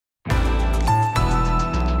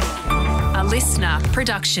listener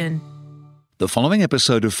production. The following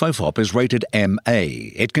episode of FOFOP is rated MA.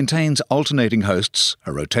 It contains alternating hosts,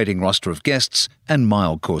 a rotating roster of guests, and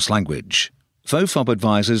mild coarse language. FOFOP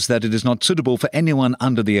advises that it is not suitable for anyone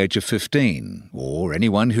under the age of 15, or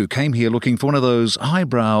anyone who came here looking for one of those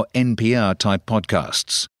highbrow NPR-type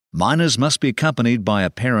podcasts. Minors must be accompanied by a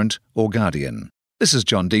parent or guardian. This is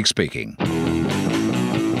John Deek speaking.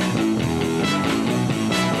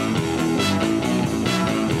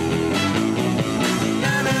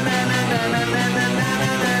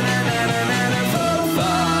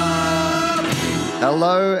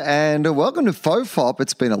 Hello and welcome to FOFOP.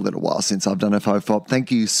 It's been a little while since I've done a FOFOP.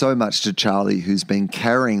 Thank you so much to Charlie, who's been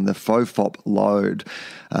carrying the FOFOP load.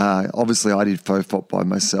 Obviously, I did FOFOP by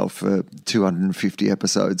myself for 250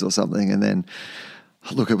 episodes or something, and then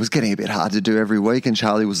look, it was getting a bit hard to do every week, and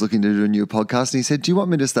Charlie was looking to do a new podcast, and he said, do you want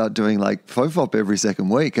me to start doing like FOFOP every second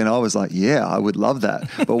week? And I was like, yeah, I would love that.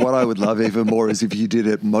 But what I would love even more is if you did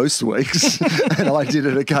it most weeks and I did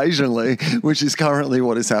it occasionally, which is currently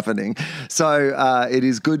what is happening. So it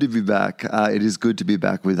is good to be back. It is good to be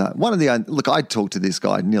back with one of the, look, I talk to this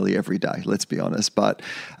guy nearly every day, let's be honest, but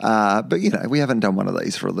you know, we haven't done one of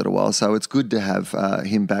these for a little while, so it's good to have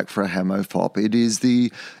him back for a HamoFop. It is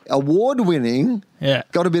the award-winning,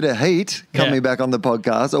 got a bit of heat coming back on the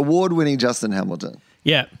podcast, award-winning Justin Hamilton.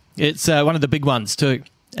 Yeah, it's one of the big ones too,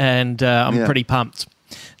 and I'm pretty pumped.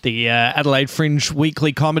 The Adelaide Fringe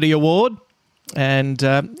Weekly Comedy Award, and,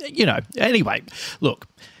 you know, anyway, look,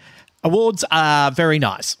 awards are very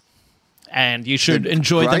nice, and you should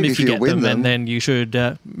enjoy them if you get them, and then you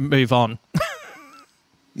should move on.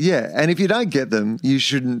 Yeah, and if you don't get them, you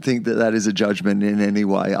shouldn't think that that is a judgment in any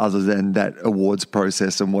way other than that awards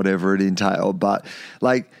process and whatever it entails. But,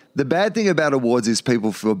 like, the bad thing about awards is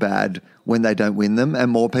people feel bad when they don't win them,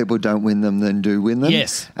 and more people don't win them than do win them.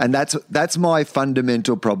 Yes. And that's my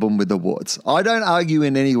fundamental problem with awards. I don't argue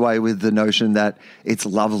in any way with the notion that it's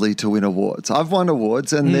lovely to win awards. I've won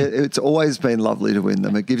awards, and it's always been lovely to win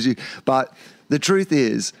them. It gives you... But the truth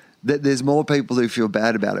is that there's more people who feel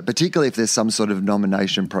bad about it, particularly if there's some sort of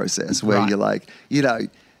nomination process where you're like, you know,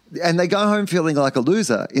 and they go home feeling like a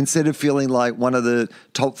loser instead of feeling like one of the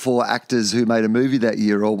top 4 actors who made a movie that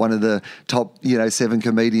year or one of the top, 7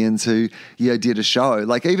 comedians who, did a show.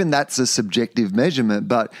 Like, even that's a subjective measurement,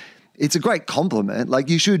 but it's a great compliment.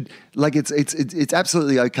 Like, you should, like, it's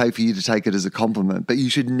absolutely okay for you to take it as a compliment, but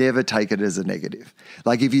you should never take it as a negative.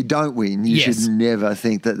 Like, if you don't win, you should never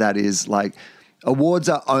think that that is like... Awards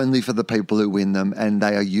are only for the people who win them, and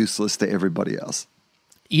they are useless to everybody else.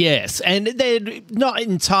 Yes, and they're not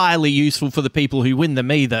entirely useful for the people who win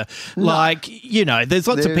them either. No. Like, there's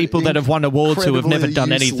lots of people that have won awards who have never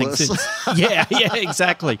done anything since. Yeah,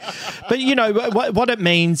 exactly. But, what it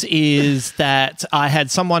means is that I had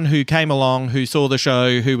someone who came along who saw the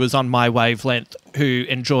show, who was on my wavelength, who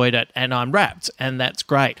enjoyed it, and I'm wrapped, and that's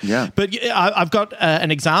great. Yeah. But I've got an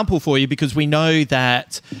example for you because we know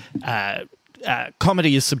that...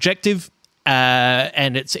 comedy is subjective,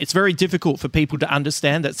 and it's very difficult for people to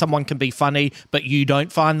understand that someone can be funny, but you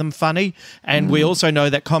don't find them funny. And we also know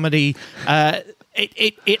that comedy,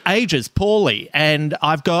 it ages poorly. And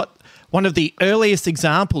I've got one of the earliest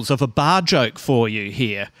examples of a bar joke for you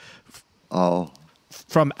here. Oh,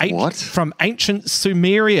 from ancient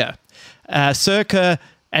Sumeria, circa.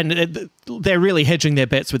 And they're really hedging their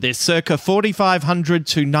bets with this, circa 4500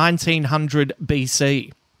 to 1900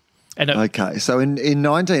 BC. Okay, so in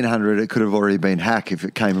 1900, it could have already been hack if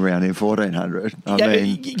it came around in 1400.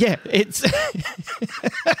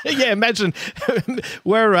 Imagine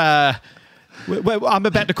I'm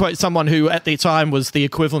about to quote someone who at the time was the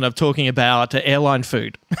equivalent of talking about airline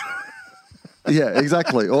food. Yeah,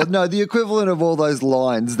 exactly. Or no, the equivalent of all those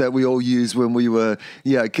lines that we all use when we were,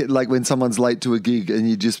 like when someone's late to a gig and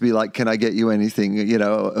you just be like, can I get you anything,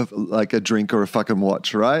 like a drink or a fucking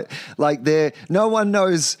watch, right? Like no one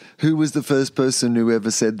knows who was the first person who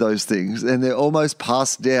ever said those things, and they're almost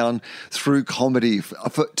passed down through comedy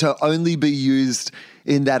to only be used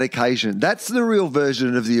in that occasion. That's the real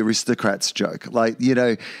version of the aristocrats joke. Like,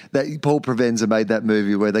 that Paul Provenza made that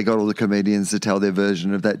movie where they got all the comedians to tell their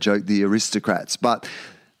version of that joke, the aristocrats. But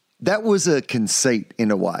that was a conceit in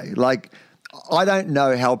a way. Like, I don't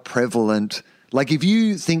know how prevalent... Like, if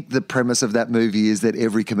you think the premise of that movie is that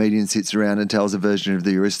every comedian sits around and tells a version of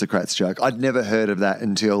the aristocrats joke, I'd never heard of that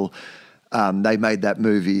until... they made that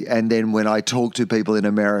movie. And then when I talked to people in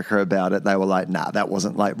America about it, they were like, nah, that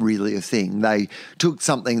wasn't like really a thing. They took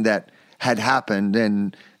something that had happened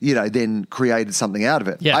and, then created something out of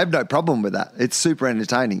it. Yeah. I have no problem with that. It's super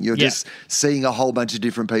entertaining. You're just seeing a whole bunch of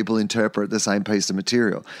different people interpret the same piece of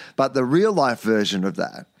material. But the real life version of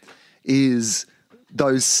that is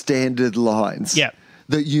those standard lines. Yeah.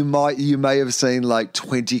 That you may have seen like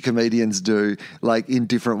 20 comedians do like in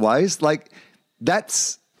different ways. Like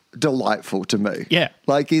that's delightful to me. Yeah.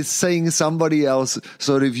 Like it's seeing somebody else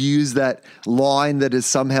sort of use that line that has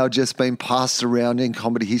somehow just been passed around in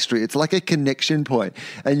comedy history. It's like a connection point,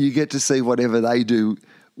 and you get to see whatever they do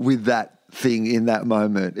with that thing in that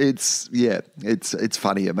moment. It's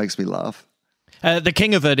funny. It makes me laugh. The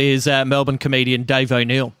king of it is Melbourne comedian Dave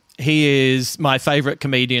O'Neill. He is my favourite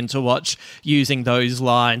comedian to watch using those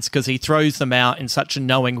lines because he throws them out in such a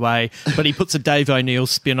knowing way, but he puts a Dave O'Neill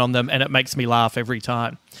spin on them and it makes me laugh every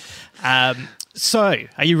time. So,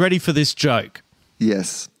 are you ready for this joke?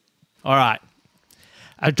 Yes. All right.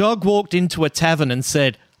 A dog walked into a tavern and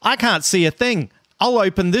said, "I can't see a thing. I'll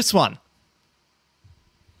open this one."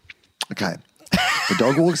 Okay. The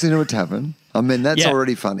dog walks into a tavern. I mean, that's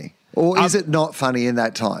already funny. Or is it not funny in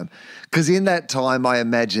that time? Because in that time, I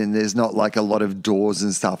imagine there's not like a lot of doors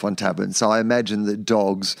and stuff on taverns. So I imagine that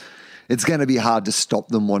dogs, it's going to be hard to stop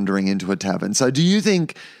them wandering into a tavern. So do you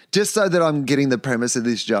think, just so that I'm getting the premise of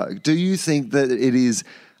this joke, do you think that it is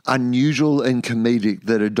unusual and comedic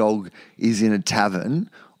that a dog is in a tavern?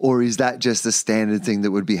 Or is that just a standard thing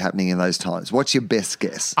that would be happening in those times? What's your best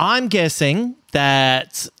guess? I'm guessing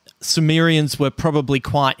that Sumerians were probably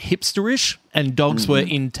quite hipsterish and dogs were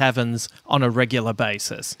in taverns on a regular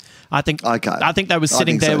basis. I think they were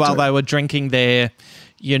sitting there while they were drinking their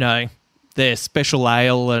special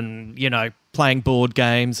ale and, playing board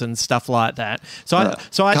games and stuff like that. So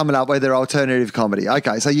coming up with their alternative comedy.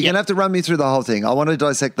 Okay, so you're going to have to run me through the whole thing. I want to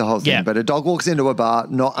dissect the whole thing. Yeah. But a dog walks into a bar,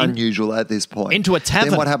 not unusual at this point. Into a tavern.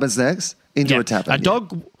 Then what happens next? Into a tavern. A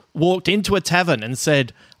dog walked into a tavern and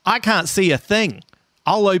said, "I can't see a thing.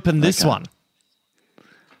 I'll open this one."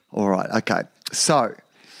 All right, okay. So,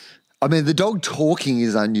 I mean, the dog talking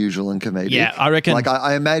is unusual and comedic. Yeah, I reckon. Like,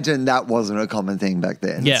 I imagine that wasn't a common thing back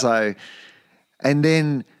then. Yeah. So, and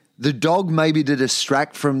then the dog, maybe to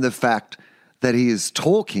distract from the fact that he is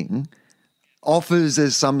talking, offers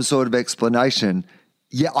as some sort of explanation,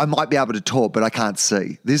 yeah, I might be able to talk, but I can't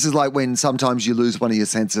see. This is like when sometimes you lose one of your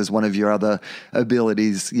senses, one of your other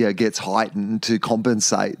abilities gets heightened to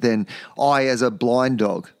compensate. Then I, as a blind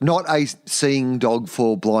dog, not a seeing dog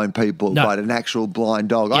for blind people, but an actual blind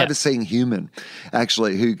dog. Yeah. I have a seeing human,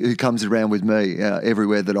 actually, who comes around with me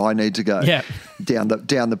everywhere that I need to go. Yeah. Down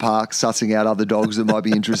the park, sussing out other dogs that might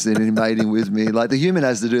be interested in mating with me. Like the human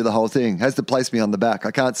has to do the whole thing, has to place me on the back.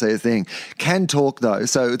 I can't see a thing. Can talk though,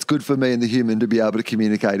 so it's good for me and the human to be able to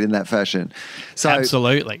communicate in that fashion. So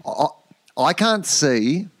absolutely. I can't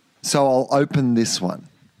see, so I'll open this one.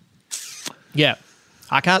 Yeah.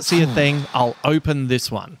 I can't see a thing. I'll open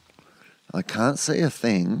this one. I can't see a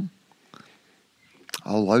thing.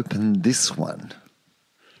 I'll open this one.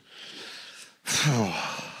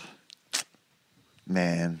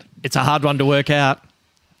 Man. It's a hard one to work out.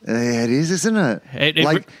 Yeah, it is, isn't it?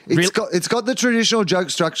 It's got the traditional joke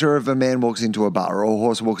structure of a man walks into a bar or a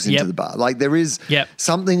horse walks into the bar. Like there is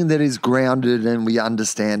something that is grounded and we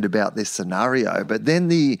understand about this scenario. But then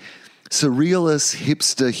the surrealist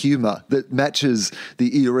hipster humor that matches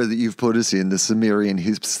the era that you've put us in, the Sumerian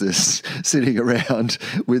hipsters sitting around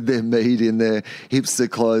with their meat in their hipster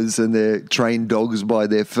clothes and their trained dogs by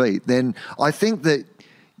their feet, then I think that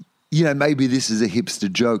maybe this is a hipster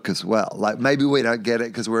joke as well. Like maybe we don't get it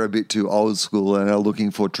because we're a bit too old school and are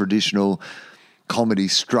looking for traditional comedy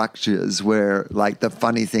structures where like the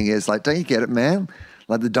funny thing is like, don't you get it, man?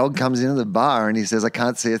 Like the dog comes into the bar and he says, "I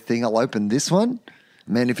can't see a thing. I'll open this one."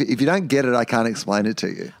 Man, if you don't get it, I can't explain it to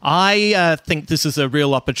you. I think this is a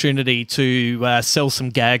real opportunity to sell some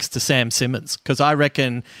gags to Sam Simmons because I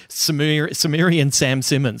reckon Sumerian Sam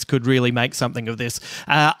Simmons could really make something of this.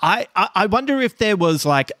 I wonder if there was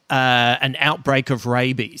like an outbreak of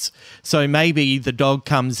rabies. So maybe the dog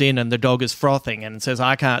comes in and the dog is frothing and says,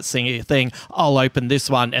 "I can't see a thing. I'll open this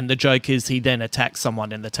one." And the joke is he then attacks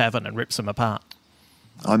someone in the tavern and rips them apart.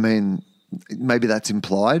 I mean, maybe that's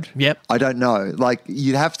implied. Yep. I don't know. Like,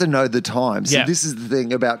 you'd have to know the times. Yep. So this is the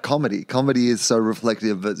thing about comedy. Comedy is so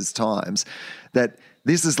reflective of its times that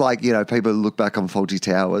this is like, people look back on Fawlty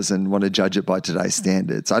Towers and want to judge it by today's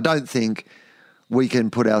standards. I don't think we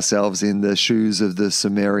can put ourselves in the shoes of the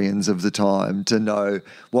Sumerians of the time to know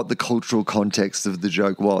what the cultural context of the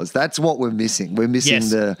joke was. That's what we're missing. We're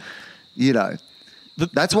missing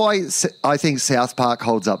that's why I think South Park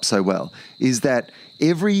holds up so well, is that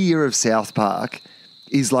every year of South Park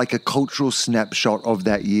is like a cultural snapshot of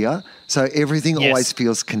that year. So everything always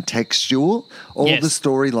feels contextual. All the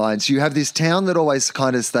storylines. You have this town that always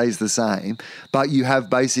kind of stays the same, but you have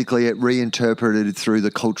basically it reinterpreted through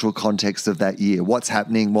the cultural context of that year. What's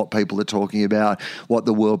happening, what people are talking about, what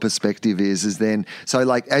the world perspective is then. So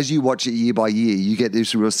like as you watch it year by year, you get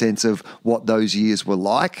this real sense of what those years were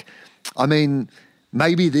like. I mean,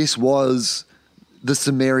 maybe this was the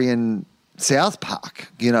Sumerian South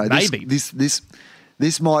Park, you know. Maybe.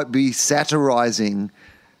 This might be satirizing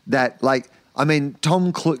that, like, I mean,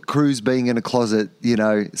 Tom Cruise being in a closet, you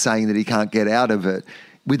know, saying that he can't get out of it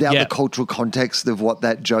without the cultural context of what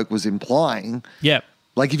that joke was implying. Yeah.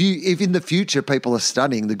 Like if in the future people are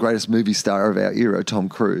studying the greatest movie star of our era, Tom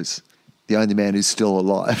Cruise, the only man who's still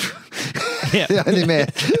alive. Yeah. The only man.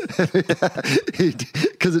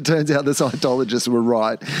 Because it turns out the Scientologists were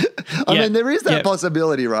right. I mean, there is that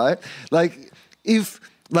possibility, right? Like if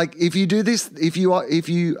you do this, if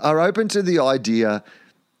you are open to the idea,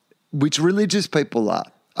 which religious people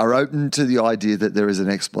are open to the idea that there is an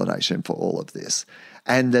explanation for all of this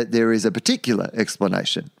and that there is a particular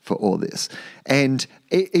explanation for all this. And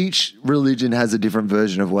each religion has a different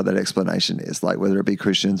version of what that explanation is, like whether it be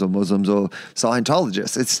Christians or Muslims or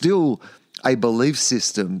Scientologists. It's still a belief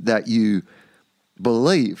system that you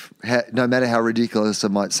believe, no matter how ridiculous it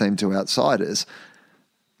might seem to outsiders,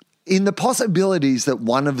 in the possibilities that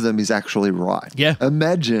one of them is actually right. Yeah.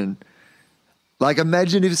 Imagine if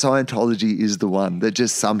Scientology is the one that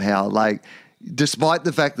just somehow, like, despite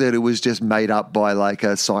the fact that it was just made up by like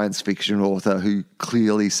a science fiction author who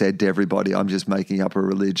clearly said to everybody, I'm just making up a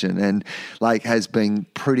religion, and like has been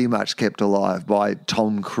pretty much kept alive by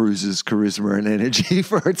Tom Cruise's charisma and energy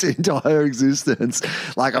for its entire existence.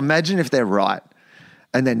 Like, imagine if they're right.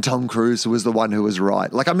 And then Tom Cruise was the one who was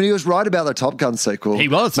right. Like, I mean, he was right about the Top Gun sequel. He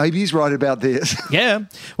was. Maybe he's right about this. Yeah.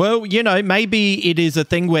 Well, you know, maybe it is a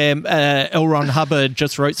thing where L. Ron Hubbard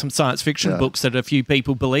just wrote some science fiction books that a few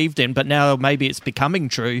people believed in, but now maybe it's becoming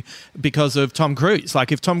true because of Tom Cruise.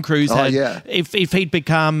 Like, if Tom Cruise if he'd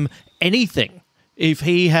become anything, if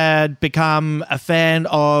he had become a fan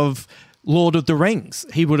of Lord of the Rings,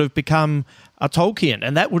 he would have become a Tolkien,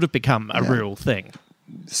 and that would have become a real thing.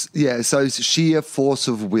 Yeah, so sheer force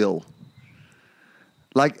of will.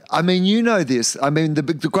 Like, I mean, you know this. I mean, the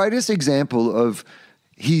greatest example of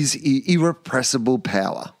his irrepressible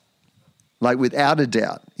power, like without a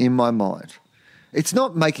doubt, in my mind, it's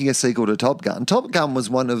not making a sequel to Top Gun. Top Gun was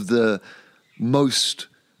one of the most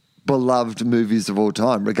beloved movies of all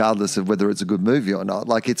time, regardless of whether it's a good movie or not.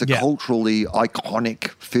 Like, it's a culturally iconic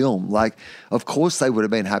film. Like, of course they would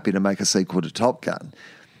have been happy to make a sequel to Top Gun.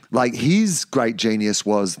 Like, his great genius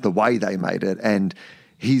was the way they made it and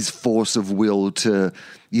his force of will to,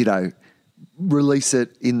 you know, release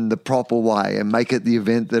it in the proper way and make it the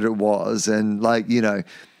event that it was. And, like, you know,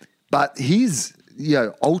 but his, you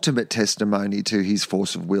know, ultimate testimony to his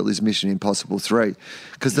force of will is Mission Impossible 3.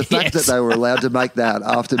 Because the fact that they were allowed to make that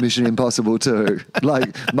after Mission Impossible 2,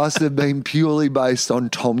 like, must have been purely based on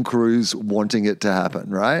Tom Cruise wanting it to happen,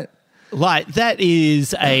 right? Like, that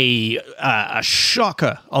is a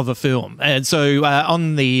shocker of a film. And so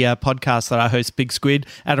on the podcast that I host, Big Squid,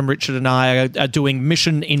 Adam, Richard and I are doing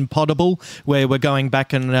Mission Impossible, where we're going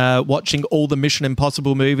back and watching all the Mission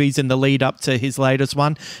Impossible movies in the lead up to his latest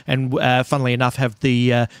one. And funnily enough, have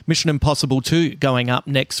the Mission Impossible 2 going up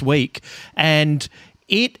next week. And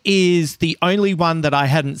it is the only one that I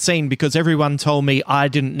hadn't seen because everyone told me I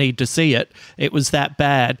didn't need to see it. It was that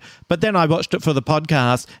bad. But then I watched it for the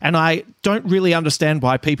podcast and I don't really understand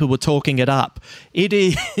why people were talking it up. It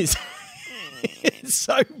is it's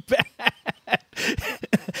so bad.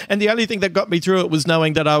 And the only thing that got me through it was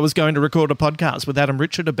knowing that I was going to record a podcast with Adam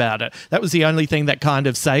Richard about it. That was the only thing that kind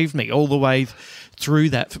of saved me all the way through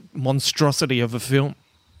that monstrosity of a film.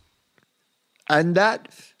 And that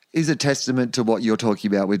is a testament to what you're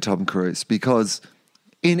talking about with Tom Cruise, because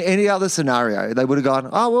in any other scenario, they would have gone,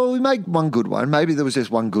 oh, well, we make one good one. Maybe there was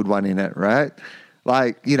just one good one in it, right?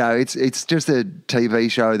 Like, you know, it's just a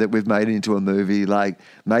TV show that we've made into a movie. Like,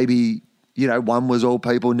 maybe, you know, one was all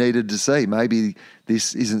people needed to see. Maybe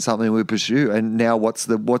this isn't something we pursue. And now what's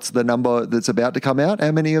the number that's about to come out?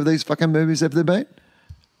 How many of these fucking movies have there been?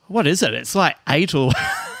 What is it? It's like 8 or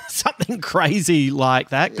something crazy like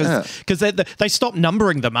that, because they stop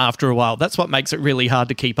numbering them after a while. That's what makes it really hard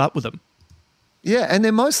to keep up with them. Yeah, and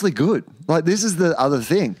they're mostly good. Like, this is the other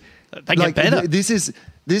thing. They get better. This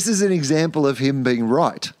is an example of him being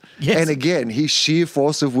right. Yes. And again, his sheer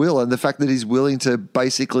force of will and the fact that he's willing to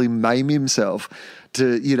basically maim himself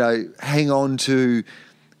to, you know, hang on to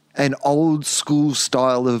an old school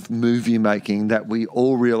style of movie making that we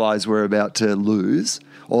all realize we're about to lose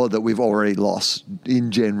or that we've already lost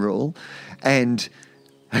in general. And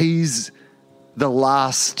he's the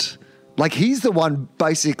last, like he's the one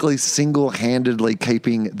basically single-handedly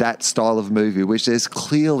keeping that style of movie, which there's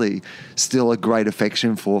clearly still a great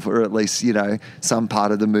affection for at least, you know, some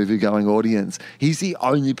part of the movie-going audience. He's the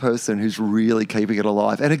only person who's really keeping it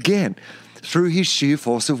alive. And again, through his sheer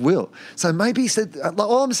force of will. So maybe,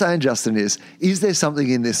 all I'm saying, Justin, is there something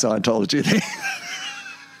in this Scientology thing?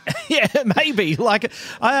 Yeah, maybe. Like,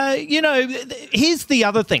 you know, here's the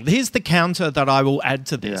other thing. Here's the counter that I will add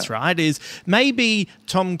to this, right, is maybe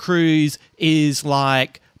Tom Cruise is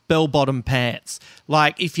like bell-bottom pants.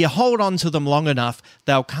 Like, if you hold on to them long enough,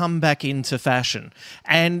 they'll come back into fashion.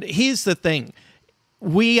 And here's the thing.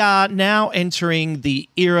 We are now entering the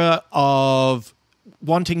era of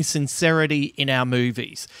wanting sincerity in our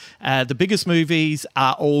movies. The biggest movies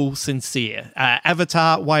are all sincere.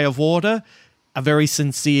 Avatar, Way of Water, a very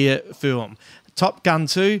sincere film. Top Gun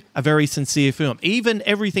 2, a very sincere film. Even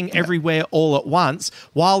Everything Everywhere All at Once,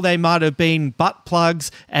 while they might have been butt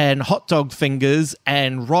plugs and hot dog fingers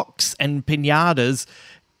and rocks and piñatas,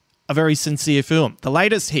 a very sincere film. The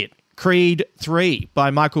latest hit, Creed 3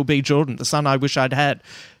 by Michael B. Jordan, The Son I Wish I'd Had,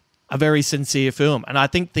 a very sincere film. And I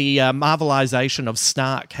think the Marvelization of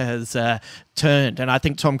snark has turned. And I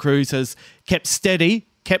think Tom Cruise has kept steady,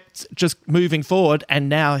 kept just moving forward, and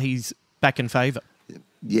now he's back in favour.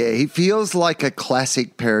 Yeah, he feels like a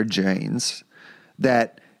classic pair of jeans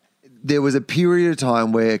that there was a period of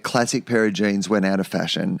time where classic pair of jeans went out of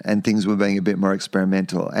fashion and things were being a bit more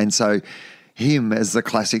experimental. And so him as the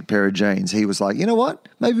classic pair of jeans, he was like, you know what?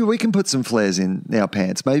 Maybe we can put some flares in our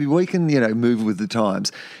pants. Maybe we can, you know, move with the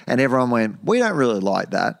times. And everyone went, we don't really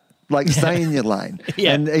like that. Like, stay in your lane.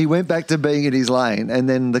 Yeah. And he went back to being in his lane. And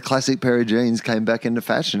then the classic pair of jeans came back into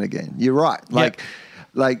fashion again. You're right.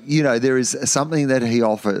 Like, you know, there is something that he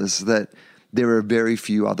offers that there are very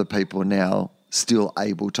few other people now still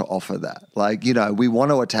able to offer that. Like, you know, we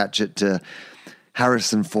want to attach it to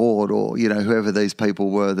Harrison Ford or, you know, whoever these people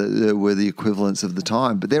were that were the equivalents of the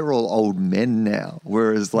time, but they're all old men now.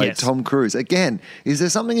 Whereas like Tom Cruise, again, is there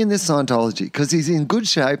something in this Scientology? Because he's in good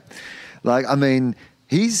shape. Like, I mean,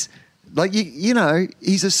 he's like, you know,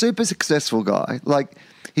 he's a super successful guy. Like,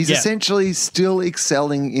 he's essentially still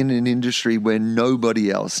excelling in an industry where nobody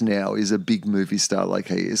else now is a big movie star like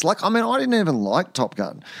he is. Like, I mean, I didn't even like Top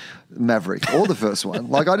Gun Maverick or the first one.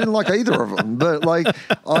 Like, I didn't like either of them. But, like,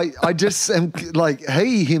 I just am, like,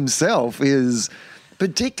 he himself is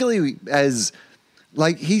particularly as,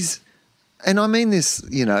 like, he's, and I mean this,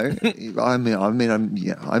 you know, I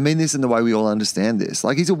mean this in the way we all understand this.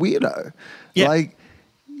 Like, he's a weirdo. Yeah. Like,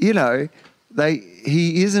 you know,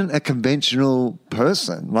 he isn't a conventional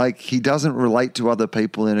person. Like, he doesn't relate to other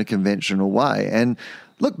people in a conventional way. And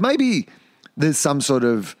look, maybe there's some sort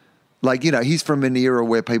of, like, you know, he's from an era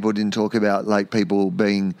where people didn't talk about, like, people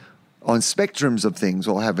being on spectrums of things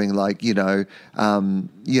or having, like,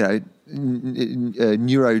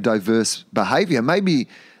 neurodiverse behavior. Maybe,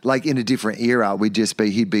 like, in a different era,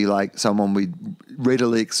 he'd be like someone we'd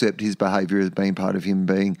readily accept his behavior as being part of him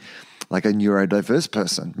being like a neurodiverse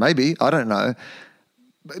person. Maybe, I don't know.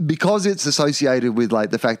 Because it's associated with, like,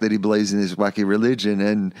 the fact that he believes in this wacky religion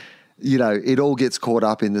and, you know, it all gets caught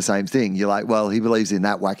up in the same thing. You're like, well, he believes in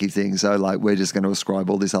that wacky thing, so, like, we're just going to ascribe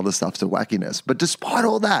all this other stuff to wackiness. But despite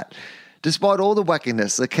all that, despite all the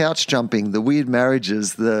wackiness, the couch jumping, the weird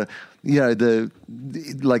marriages, the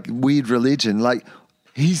like, weird religion, like,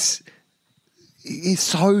 he's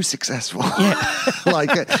so successful. Yeah. Like,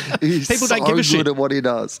 he's people don't give a shit at what he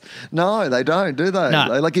does. No, they don't, do they?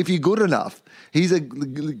 No. Like, if you're good enough, he's a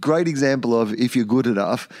great example of if you're good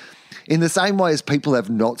enough. In the same way as people have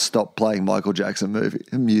not stopped playing Michael Jackson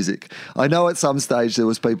music. I know at some stage there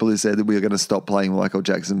was people who said that we were going to stop playing Michael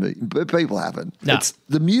Jackson music, but people haven't. No.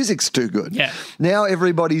 The music's too good. Yeah. Now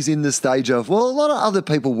everybody's in the stage of, well, a lot of other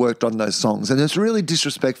people worked on those songs, and it's really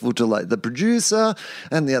disrespectful to, like, the producer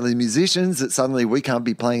and the other musicians that suddenly we can't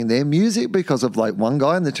be playing their music because of, like, one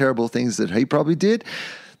guy and the terrible things that he probably did.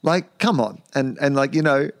 Like, come on. And like, you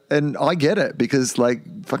know, and I get it because,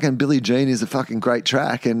 like, fucking Billie Jean is a fucking great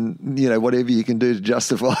track and, you know, whatever you can do to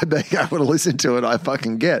justify being able to listen to it, I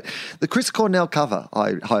fucking get. The Chris Cornell cover,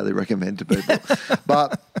 I highly recommend to people.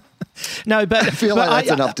 But no, but I feel like that's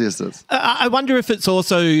enough distance. I wonder if it's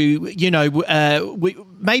also, you know,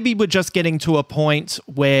 maybe we're just getting to a point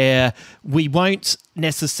where we won't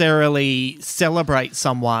necessarily celebrate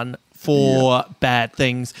someone for bad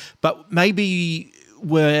things, but maybe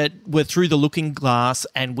we're through the looking glass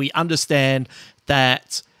and we understand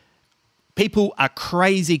that people are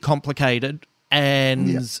crazy complicated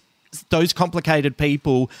and those complicated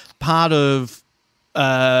people, part of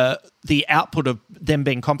the output of them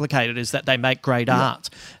being complicated is that they make great art,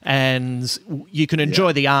 and you can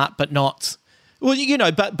enjoy the art, but not. Well,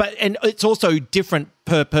 but and it's also different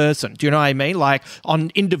per person. Do you know what I mean? Like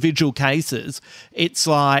on individual cases, it's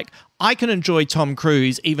like I can enjoy Tom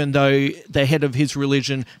Cruise even though the head of his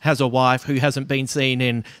religion has a wife who hasn't been seen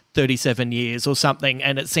in 37 years or something,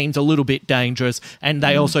 and it seems a little bit dangerous, and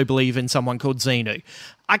they also believe in someone called Xenu.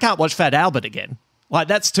 I can't watch Fat Albert again. Like,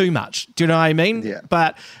 that's too much. Do you know what I mean? Yeah.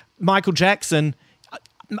 But Michael Jackson,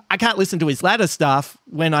 I can't listen to his latter stuff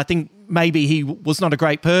when I think maybe he was not a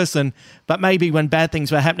great person, but maybe when bad things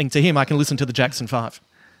were happening to him, I can listen to the Jackson 5.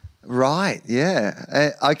 Right,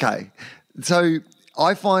 yeah. Okay. So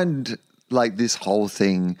I find like this whole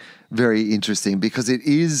thing very interesting because it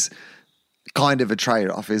is kind of a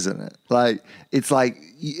trade-off, isn't it? Like, it's like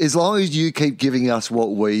as long as you keep giving us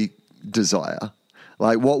what we desire,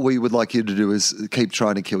 like what we would like you to do is keep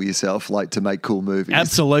trying to kill yourself, like to make cool movies.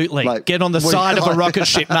 Absolutely. Like, get on the side of a rocket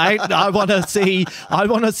ship, mate. I want to see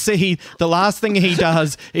the last thing he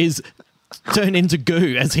does is turn into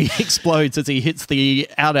goo as he explodes, as he hits the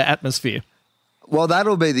outer atmosphere. Well,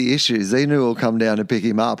 that'll be the issue. Xenu will come down and pick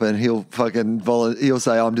him up and he'll he'll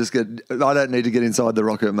say, I don't need to get inside the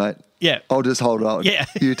rocket, mate. Yeah. I'll just hold on. Yeah.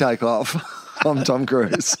 You take off. I'm Tom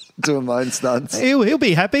Cruise doing my own stunts. He'll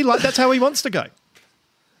be happy. Like, that's how he wants to go.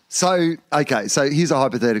 So, okay, so here's a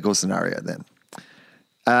hypothetical scenario then.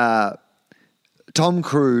 Tom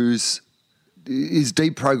Cruise is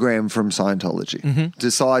deprogrammed from Scientology,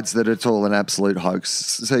 decides that it's all an absolute hoax,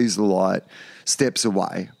 sees the light, steps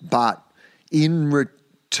away. But in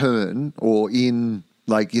return or in,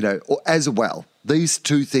 like, or as well, these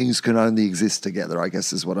two things can only exist together, I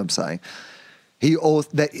guess is what I'm saying.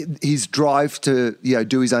 His drive to,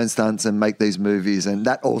 do his own stunts and make these movies, and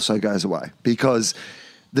that also goes away because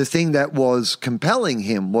the thing that was compelling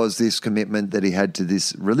him was this commitment that he had to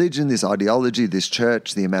this religion, this ideology, this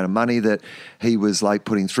church, the amount of money that he was like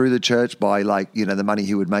putting through the church by the money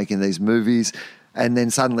he would make in these movies. And then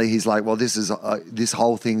suddenly he's like, well, this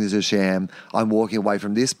whole thing is a sham. I'm walking away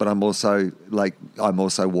from this, but I'm also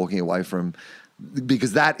walking away from,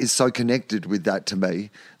 because that is so connected with that to me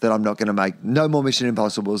that I'm not going to make no more Mission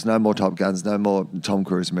Impossibles, no more Top Guns, no more Tom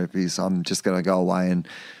Cruise movies. I'm just going to go away and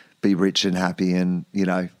be rich and happy and,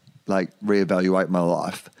 reevaluate my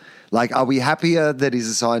life. Like, are we happier that he's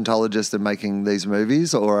a Scientologist and making these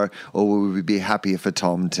movies or will we be happier for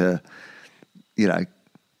Tom to,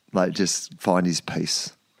 just find his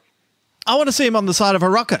peace? I want to see him on the side of a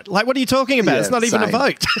rocket. Like, what are you talking about? It's not even a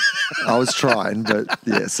vote. I was trying, but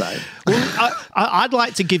yeah, same. Well, I'd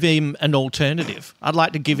like to give him an alternative. I'd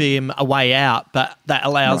like to give him a way out, but that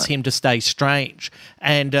allows him to stay strange.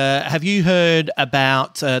 And have you heard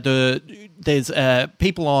about there's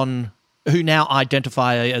people who now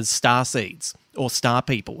identify as starseeds or star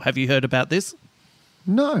people? Have you heard about this?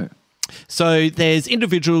 No. So there's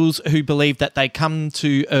individuals who believe that they come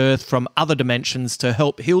to Earth from other dimensions to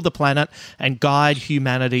help heal the planet and guide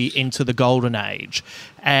humanity into the golden age.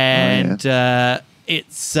 And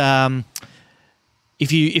it's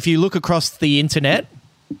if you look across the internet,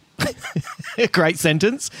 great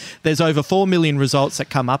sentence, there's over 4 million results that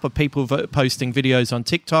come up of people posting videos on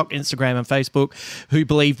TikTok, Instagram and Facebook who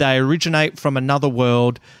believe they originate from another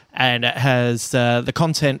world. And it has the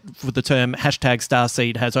content for the term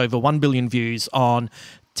 #Starseed has over 1 billion views on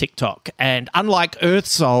TikTok. And unlike Earth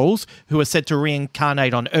souls, who are said to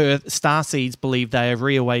reincarnate on Earth, starseeds believe they have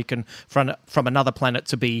reawakened from another planet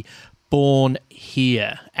to be born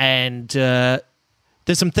here. And there's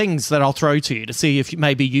some things that I'll throw to you to see if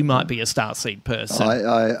maybe you might be a starseed person.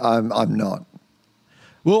 I'm not.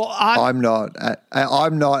 Well, I'm not,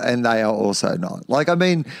 and they are also not. Like, I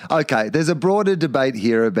mean, okay, there's a broader debate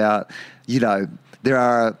here about, there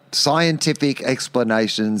are scientific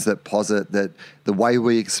explanations that posit that the way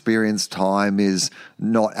we experience time is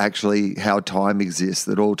not actually how time exists,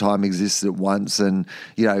 that all time exists at once and,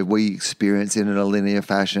 we experience it in a linear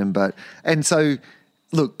fashion. And so,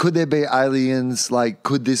 look, could there be aliens? Like,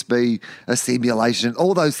 could this be a simulation?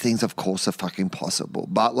 All those things, of course, are fucking possible.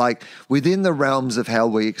 But, within the realms of how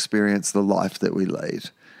we experience the life that we lead,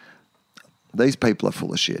 these people are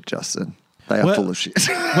full of shit, Justin. They are full of shit.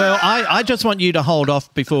 Well, I just want you to hold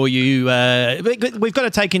off before you... we've got to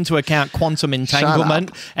take into account quantum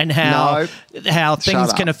entanglement and how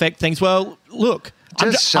things can affect things. Well, look...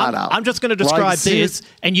 Shut up. I'm just going to describe this,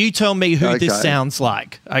 and you tell me who this sounds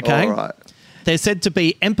like, okay? All right. They're said to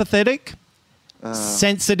be empathetic,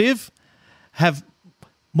 sensitive, have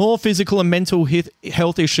more physical and mental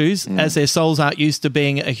health issues as their souls aren't used to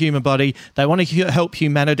being a human body. They want to help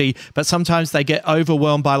humanity, but sometimes they get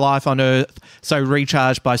overwhelmed by life on Earth, so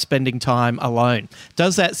recharge by spending time alone.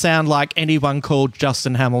 Does that sound like anyone called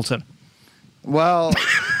Justin Hamilton? Well,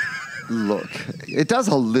 look, it does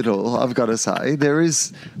a little, I've got to say.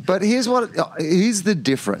 But here's the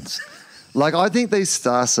difference. Like, I think these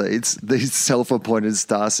starseeds, these self-appointed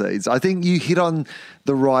starseeds, I think you hit on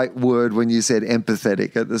the right word when you said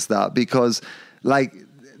empathetic at the start, because, like,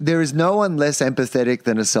 there is no one less empathetic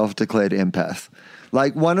than a self-declared empath.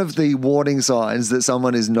 Like, one of the warning signs that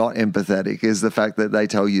someone is not empathetic is the fact that they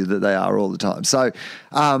tell you that they are all the time. So,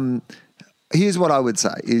 here's what I would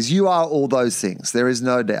say is you are all those things. There is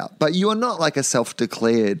no doubt. But you are not like a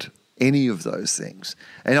self-declared any of those things.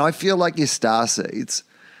 And I feel like your starseeds,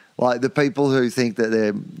 like the people who think that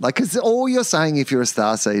they're like, because all you're saying if you're a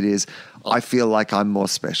starseed is, I feel like I'm more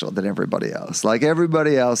special than everybody else. Like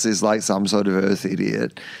everybody else is like some sort of Earth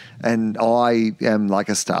idiot, and I am like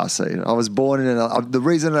a starseed. I was born in the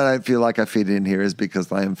reason I don't feel like I fit in here is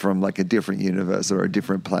because I am from like a different universe or a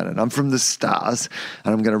different planet. I'm from the stars,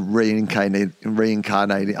 and I'm going to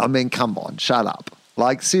reincarnate. I mean, come on, shut up.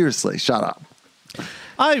 Like seriously, shut up.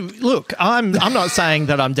 I'm not saying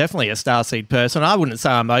that I'm definitely a starseed person. I wouldn't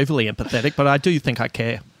say I'm overly empathetic, but I do think I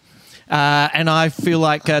care. And I feel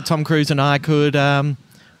like Tom Cruise and I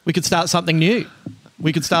we could start something new.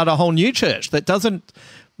 We could start a whole new church that doesn't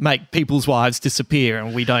make people's wives disappear,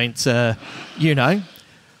 and we don't,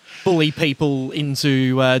 bully people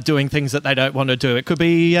into doing things that they don't want to do. It could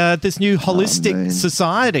be this new holistic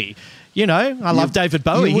society. I love David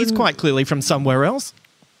Bowie. He's quite clearly from somewhere else.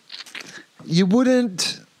 You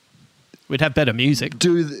wouldn't... We'd have better music.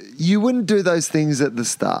 You wouldn't do those things at the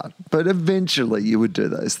start, but eventually you would do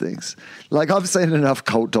those things. Like, I've seen enough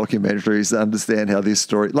cult documentaries to understand how this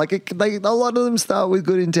story... Like, a lot of them start with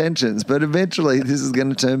good intentions, but eventually this is going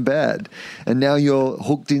to turn bad. And now you're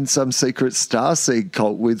hooked in some secret starseed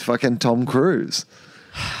cult with fucking Tom Cruise.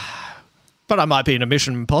 But I might be in a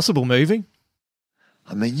Mission Impossible movie.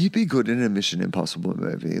 I mean, you'd be good in a Mission Impossible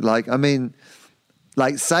movie. Like, I mean...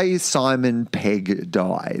 Like, say Simon Pegg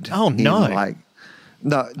died. Oh, no.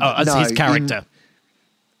 That's his character.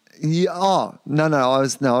 No. I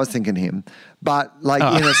was thinking him. But, like,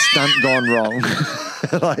 in a stunt gone wrong.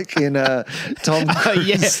 Like, in a Tom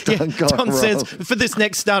Cruise stunt gone wrong. Tom says, for this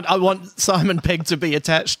next stunt, I want Simon Pegg to be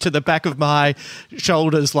attached to the back of my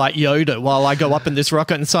shoulders like Yoda while I go up in this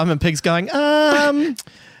rocket. And Simon Pegg's going,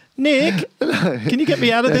 Nick, can you get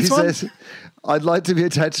me out of this one? Says, I'd like to be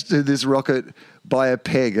attached to this rocket by a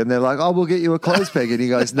peg. And they're like, oh, we'll get you a clothes peg. And he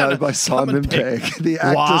goes, no, by Simon Pegg. The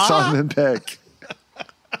actor Simon Pegg.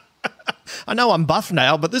 I know I'm buff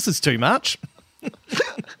now, but this is too much.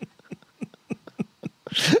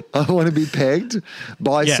 I want to be pegged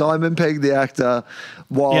by Simon Pegg, the actor,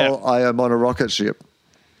 while I am on a rocket ship.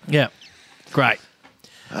 Yeah. Great.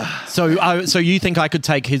 So you think I could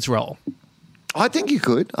take his role? I think you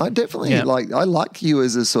could. I definitely I like you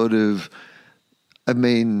as a sort of... I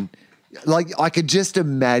mean, like, I could just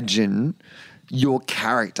imagine your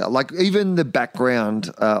character. Like, even the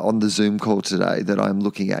background on the Zoom call today that I'm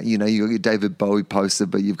looking at, you got your David Bowie poster,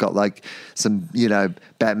 but you've got, like, some,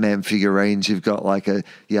 Batman figurines. You've got, like, a,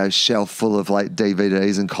 shelf full of, like,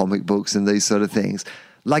 DVDs and comic books and these sort of things.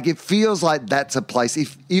 Like, it feels like that's a place,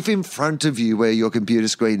 if in front of you where your computer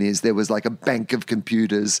screen is, there was, like, a bank of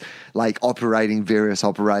computers, like, operating various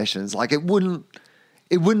operations, like, it wouldn't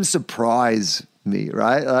surprise me,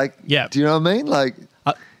 right? Like, do you know what I mean? Like,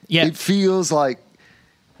 it feels like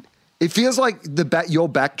your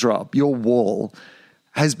backdrop, your wall,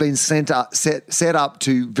 has been set up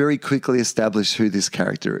to very quickly establish who this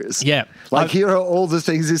character is. Yeah, like here are all the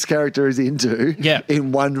things this character is into.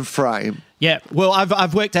 In one frame. Yeah, well,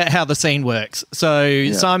 I've worked out how the scene works.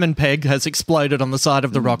 So Simon Pegg has exploded on the side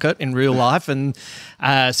of the rocket in real life, and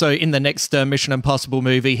so in the next Mission Impossible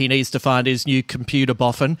movie, he needs to find his new computer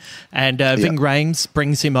boffin, and Ving Rhames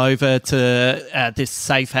brings him over to this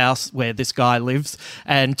safe house where this guy lives,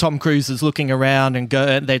 and Tom Cruise is looking around and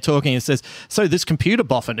they're talking and says, so this computer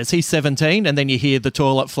boffin, is he 17? And then you hear the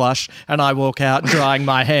toilet flush, and I walk out drying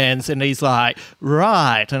my hands, and he's like,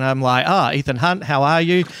 right. And I'm like, Ethan Hunt, how are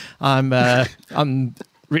you? I'm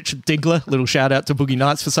Richard Diggler. Little shout out to Boogie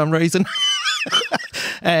Nights for some reason.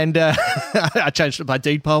 And I changed it by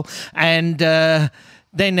deed poll. And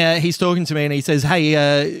then he's talking to me and he says,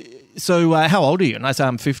 hey, so how old are you? And I say,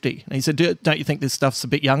 I'm 50. And he said, don't you think this stuff's a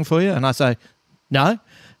bit young for you? And I say, no.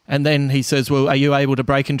 And then he says, well, are you able to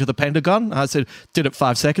break into the Pentagon? I said, did it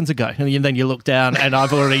 5 seconds ago. And then you look down and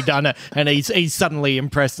I've already done it. And he's suddenly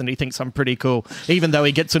impressed and he thinks I'm pretty cool, even though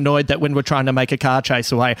he gets annoyed that when we're trying to make a car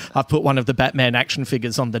chase away, I've put one of the Batman action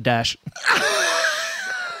figures on the dash.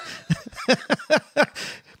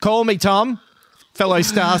 Call me, Tom, fellow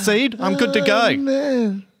Starseed. I'm good to go.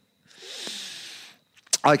 Man.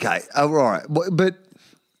 Okay, all right. But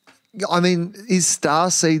I mean, is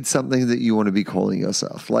Starseed something that you want to be calling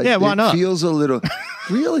yourself? Like, yeah, why not? It feels a little.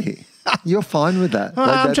 Really, you're fine with that?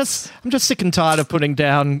 Like, I'm just sick and tired of putting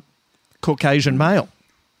down Caucasian male.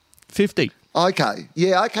 50. Okay,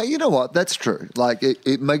 yeah, okay. You know what? That's true. Like,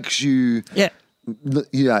 it makes you. Yeah.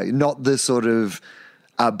 You know, not the sort of.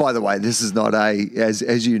 By the way, this is not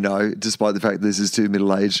as you know, despite the fact this is two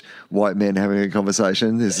middle-aged white men having a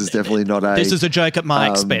conversation. This is definitely not a. This is a joke at my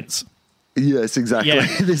expense. Yes, exactly. Yeah.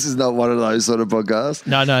 This is not one of those sort of podcasts.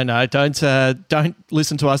 No. Don't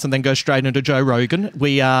listen to us and then go straight into Joe Rogan.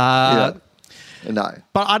 We are... Yeah. No.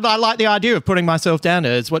 But I like the idea of putting myself down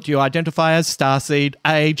as, what do you identify as? Starseed,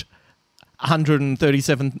 age,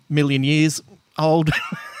 137 million years old.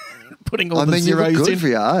 Putting all the zeros in. You look good for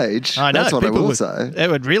your age. I know. That's what I will say. It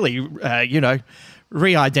would really,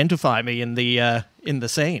 re-identify me in the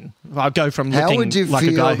scene. I'd go from looking like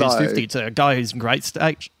a guy who's 50 to a guy who's in great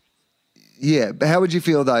state. Yeah, but how would you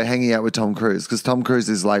feel, though, hanging out with Tom Cruise? Because Tom Cruise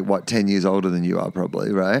is 10 years older than you are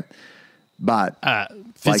probably, right? But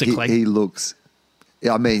physically. He looks...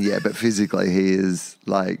 I mean, yeah, but physically he is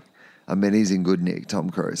he's in good nick, Tom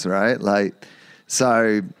Cruise, right?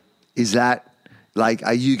 So is that,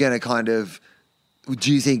 are you going to kind of...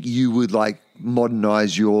 Do you think you would,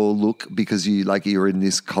 modernize your look because you're in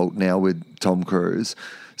this cult now with Tom Cruise?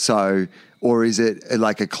 So, or is it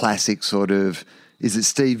a classic sort of... Is it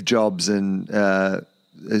Steve Jobs and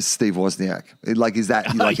Steve Wozniak? Is that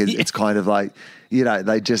it's kind of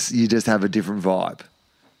you just have a different vibe.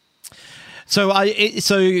 So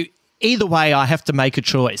either way, I have to make a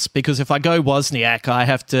choice, because if I go Wozniak, I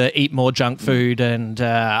have to eat more junk food and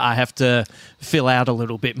I have to fill out a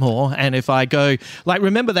little bit more. And if I go,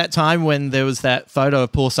 remember that time when there was that photo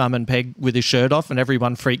of poor Simon Pegg with his shirt off and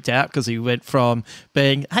everyone freaked out because he went from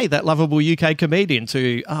being, hey, that lovable UK comedian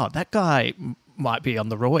to, oh, that guy might be on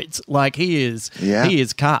the roids. He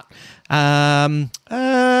is cut.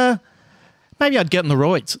 Maybe I'd get on the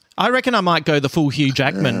roids. I reckon I might go the full Hugh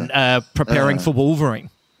Jackman preparing for Wolverine.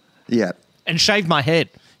 Yeah. And shave my head.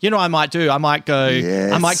 You know what I might do? I might go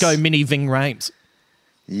mini Ving Rhames.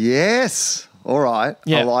 Yes. All right.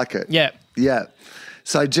 Yeah. I like it. Yeah. Yeah.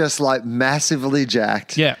 So just massively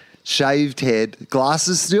jacked. Yeah. Shaved head,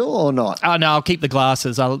 glasses still or not? Oh no, I'll keep the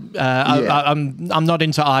glasses. I'm not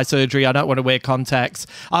into eye surgery. I don't want to wear contacts.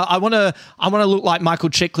 I want to look like Michael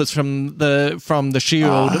Chiklis from the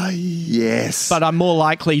Shield. Yes. But I'm more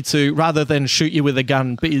likely to, rather than shoot you with a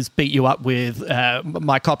gun, beat you up with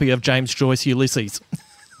my copy of James Joyce Ulysses.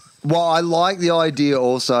 Well, I like the idea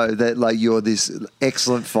also that you're this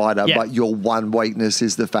excellent fighter, but your one weakness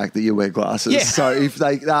is the fact that you wear glasses. Yeah. So if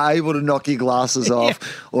they are able to knock your glasses off,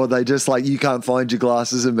 or they just you can't find your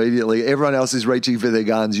glasses immediately, everyone else is reaching for their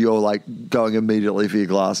guns, you're going immediately for your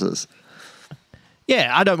glasses.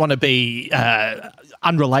 Yeah, I don't want to be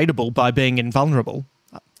unrelatable by being invulnerable.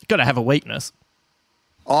 You've got to have a weakness.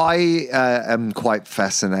 I am quite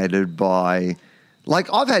fascinated by,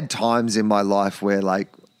 I've had times in my life where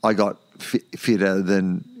I got fitter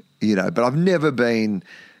than, but I've never been,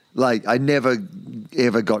 I never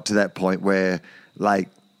ever got to that point where,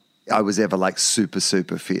 I was ever, super,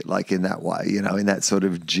 super fit, in that way, in that sort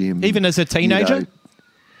of gym. Even as a teenager?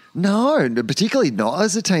 No, particularly not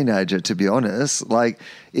as a teenager, to be honest.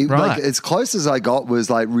 As close as I got was,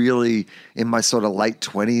 really in my sort of late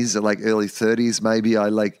 20s or, early 30s, maybe I,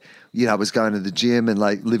 I was going to the gym and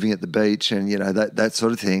living at the beach and, that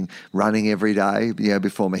sort of thing, running every day,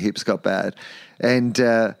 before my hips got bad. And,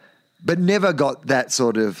 but never got that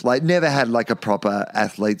sort of, never had a proper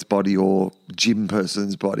athlete's body or gym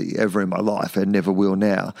person's body ever in my life, and never will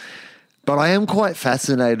now. But I am quite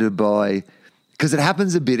fascinated by, because it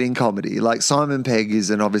happens a bit in comedy. Simon Pegg is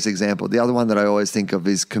an obvious example. The other one that I always think of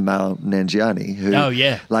is Kumail Nanjiani, who,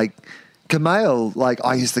 Kumail,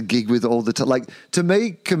 I used to gig with all the time. To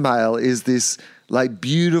me, Kumail is this,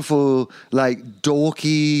 beautiful,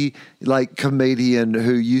 dorky, comedian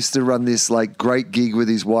who used to run this, great gig with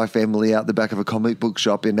his wife, Emily, out the back of a comic book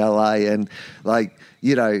shop in LA. And,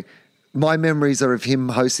 my memories are of him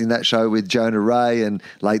hosting that show with Jonah Ray and,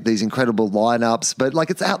 these incredible lineups. But,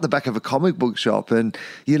 it's out the back of a comic book shop. And,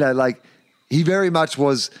 he very much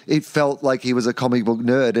was, it felt like he was a comic book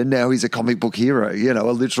nerd, and now he's a comic book hero, a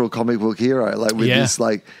literal comic book hero, with this,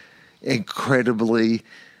 incredibly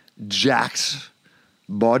jacked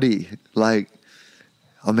body. Like,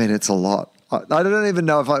 I mean, it's a lot. I don't even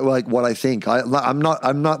know if I like what I think. I'm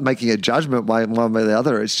not making a judgment one way or the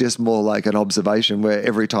other. It's just more like an observation where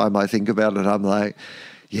every time I think about it, I'm like,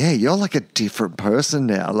 yeah, you're like a different person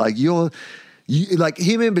now. Like you like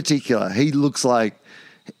him in particular. He looks like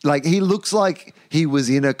he was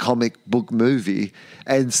in a comic book movie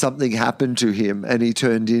and something happened to him and he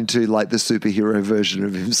turned into like the superhero version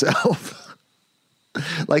of himself.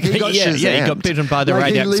 Like he got Shazammed. Yeah, he got bitten by the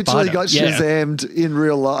radioactive spider. He literally got Shazammed in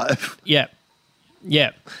real life. Yeah.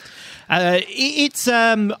 Yeah. It's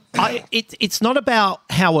not about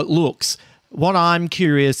how it looks. What I'm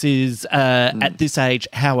curious is at this age,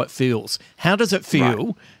 how it feels. How does it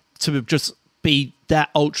feel to just be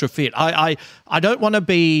that ultra fit? I don't want to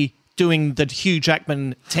be doing the Hugh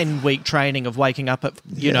Jackman 10-week training of waking up at,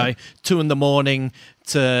 2 a.m.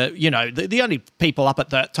 to, the only people up at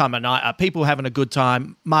that time of night are people having a good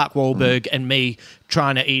time, Mark Wahlberg and me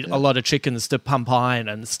trying to eat a lot of chickens to pump iron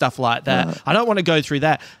and stuff like that. I don't want to go through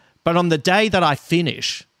that. But on the day that I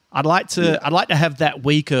finish, I'd like to have that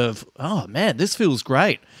week of, oh man, this feels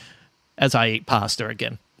great as I eat pasta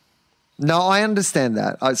again. No, I understand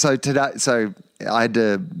that. So I had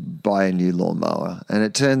to buy a new lawnmower, and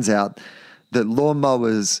it turns out that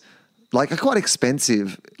lawnmowers are quite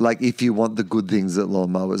expensive. Like if you want the good things that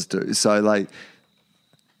lawnmowers do. So like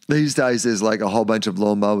these days, there's like a whole bunch of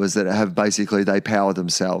lawnmowers that have basically they power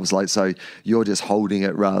themselves. Like so, you're just holding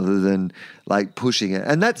it rather than like pushing it,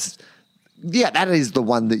 and that is the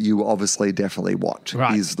one that you obviously definitely want.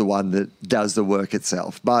 Right. Is the one that does the work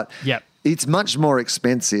itself, but it's much more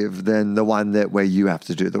expensive than the one where you have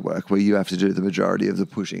to do the work, where you have to do the majority of the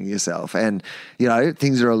pushing yourself. And,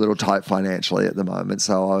 things are a little tight financially at the moment.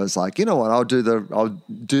 So I was like, you know what, I'll do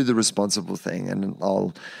the responsible thing and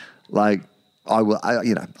I'll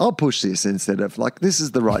push this instead of this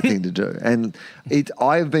is the right thing to do. And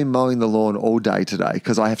I've been mowing the lawn all day today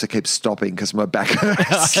because I have to keep stopping because my back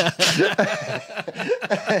hurts.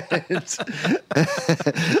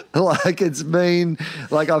 It's been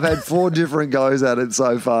I've had 4 different goes at it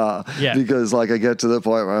so far because I get to the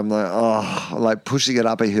point where I'm pushing it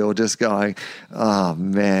up a hill, just going, oh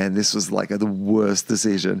man, this was the worst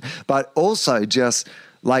decision. But also just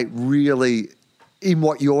really in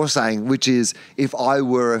what you're saying, which is if I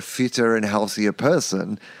were a fitter and healthier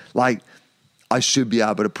person, I should be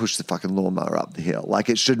able to push the fucking lawnmower up the hill.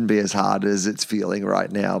 It shouldn't be as hard as it's feeling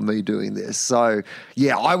right now, me doing this. So,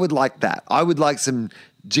 yeah, I would like that. I would like some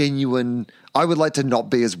genuine – I would like to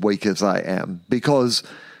not be as weak as I am because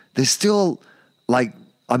there's still I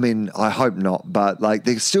hope not, but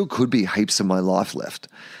there still could be heaps of my life left.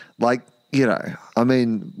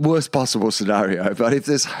 Worst possible scenario, but if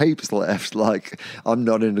there's heaps left, I'm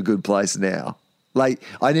not in a good place now. I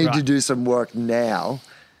need to do some work now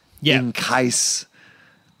in case,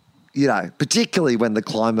 particularly when the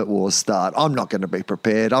climate wars start, I'm not going to be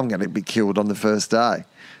prepared. I'm going to be killed on the first day.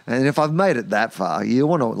 And if I've made it that far, you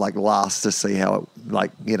want to last to see how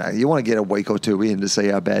it, you want to get a week or 2 in to see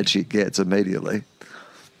how bad shit gets immediately.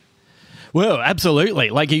 Well, absolutely.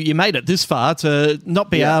 You made it this far to not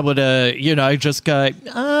be able to, just go,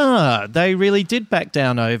 they really did back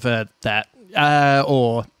down over that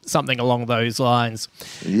or something along those lines.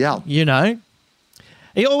 Yeah.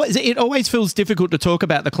 It always feels difficult to talk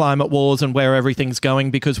about the climate wars and where everything's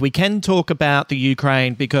going because we can talk about the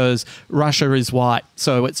Ukraine because Russia is white,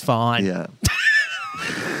 so it's fine. Yeah.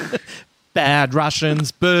 Bad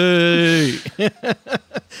Russians, boo.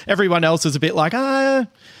 Everyone else is a bit I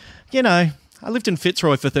lived in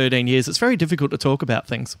Fitzroy for 13 years. It's very difficult to talk about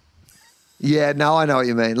things. Yeah, no, I know what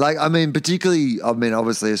you mean. Particularly,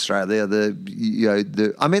 obviously Australia,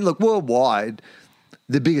 worldwide,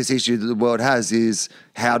 the biggest issue that the world has is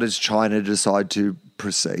how does China decide to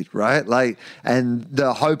proceed, right? And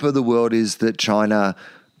the hope of the world is that China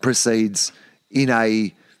proceeds in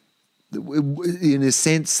a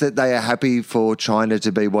sense that they are happy for China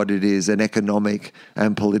to be what it is, an economic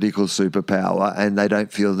and political superpower, and they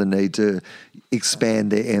don't feel the need to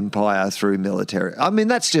expand their empire through military.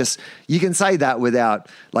 That's just, you can say that without,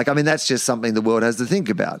 that's just something the world has to think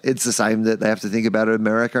about. It's the same that they have to think about it in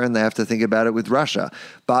America and they have to think about it with Russia.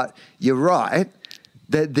 But you're right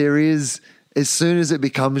that there is, as soon as it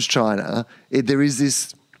becomes China, there is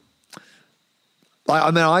this...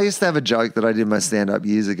 I used to have a joke that I did in my stand-up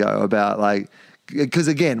years ago about because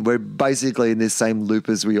again, we're basically in this same loop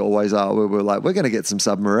as we always are, where we're we're going to get some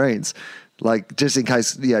submarines, just in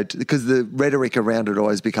case, because the rhetoric around it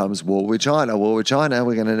always becomes war with China, we're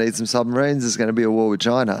going to need some submarines, there's going to be a war with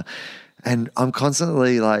China. And I'm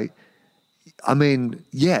constantly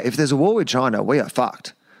if there's a war with China, we are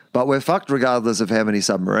fucked. but we're fucked regardless of how many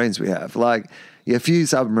submarines we have. Like, a few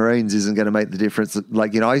submarines isn't going to make the difference.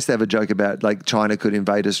 Like, I used to have a joke about, like, China could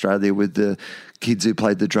invade Australia with the kids who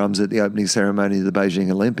played the drums at the opening ceremony of the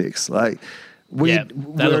Beijing Olympics. Like, we're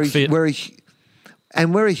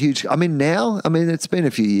a huge, it's been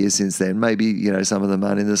a few years since then. Maybe, some of them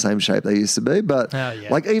aren't in the same shape they used to be, but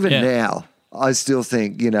now, I still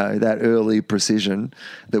think, that early precision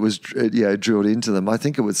that was, drilled into them, I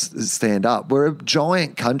think it would stand up. We're a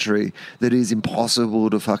giant country that is impossible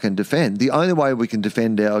to fucking defend. The only way we can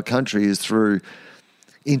defend our country is through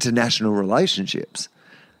international relationships.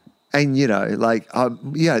 And,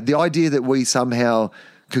 the idea that we somehow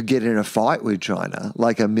could get in a fight with China,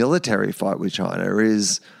 like a military fight with China,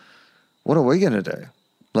 is, what are we going to do?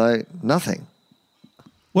 Like, nothing.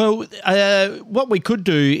 Well, what we could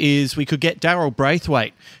do is we could get Daryl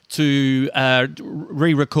Braithwaite to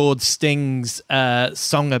re-record Sting's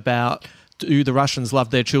song about Do the Russians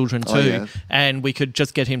Love Their Children Too, and we could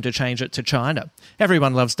just get him to change it to China.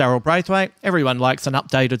 Everyone loves Daryl Braithwaite. Everyone likes an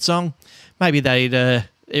updated song. Maybe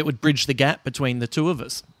it would bridge the gap between the two of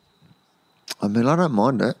us. I don't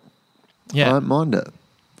mind it. Yeah. I don't mind it.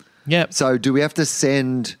 Yeah. So do we have to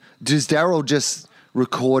does Daryl just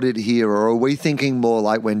record it here, or are we thinking more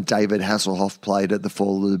like when David Hasselhoff played at the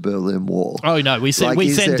fall of the Berlin Wall? Oh, no, we send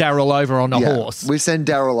Daryl over on a horse. We send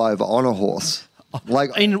Daryl over on a horse.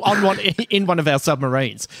 Like in one of our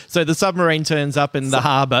submarines. So the submarine turns up in the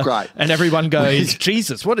harbour, and everyone goes,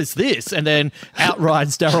 Jesus, what is this? And then out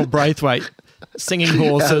rides Daryl Braithwaite singing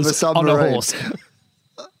horses on a horse.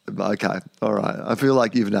 Okay, all right. I feel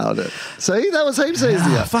like you've nailed it. See, that was heaps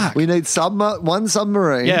easier. Fuck. We need one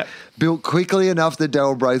submarine built quickly enough that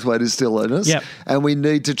Daryl Braithwaite is still in us, and we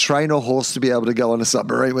need to train a horse to be able to go on a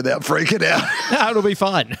submarine without freaking out. No, it'll be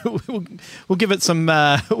fine. We'll give it some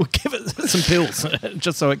pills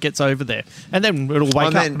just so it gets over there, and then it'll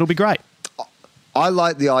wake up. It'll be great. I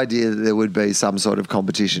like the idea that there would be some sort of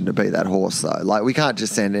competition to be that horse, though. Like, we can't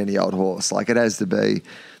just send any old horse. Like, it has to be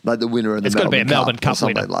like the winner of the Melbourne Cup or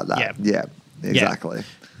something like that. Yeah, exactly.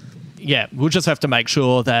 Yeah, we'll just have to make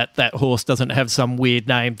sure that horse doesn't have some weird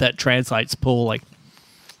name that translates poorly.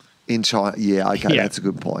 In China, that's a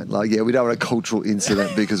good point. Like, we don't want a cultural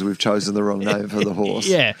incident because we've chosen the wrong name for the horse.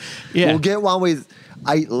 Yeah. We'll get one with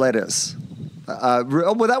 8 letters.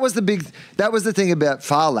 That was the thing about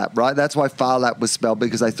Farlap, right? That's why Farlap was spelled,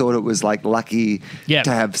 because they thought it was like lucky to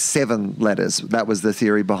have 7 letters. That was the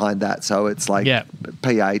theory behind that. So it's like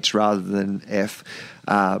PH rather than F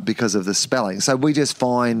because of the spelling. So we just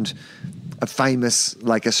find a famous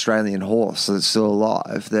like Australian horse that's still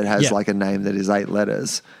alive that has like a name that is 8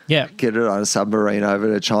 letters. Yeah. Get it on a submarine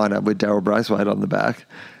over to China with Daryl Braithwaite on the back.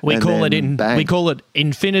 We call it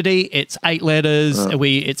Infinity. It's 8 letters.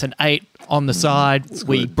 It's an 8 on the side.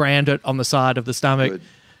 We brand it on the side of the stomach.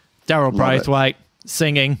 Daryl Braithwaite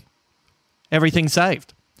singing. Everything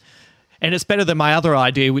saved. And it's better than my other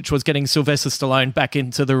idea, which was getting Sylvester Stallone back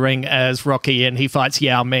into the ring as Rocky, and he fights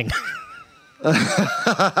Yao Ming.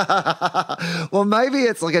 Well, maybe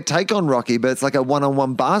it's like a take on Rocky, but it's like a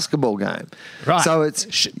one-on-one basketball game. Right. So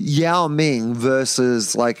it's Yao Ming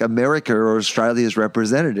versus like America or Australia's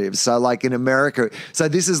representatives. So like in America, so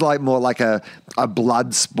this is like more like a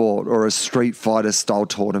blood sport or a Street Fighter style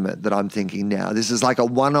tournament that I'm thinking now. This is like a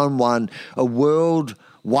one-on-one, a world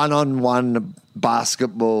one-on-one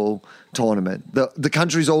basketball tournament. The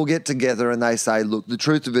countries all get together and they say, look, the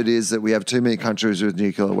truth of it is that we have too many countries with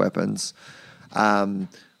nuclear weapons.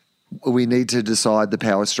 We need to decide the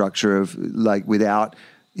power structure of like without,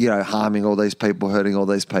 harming all these people, hurting all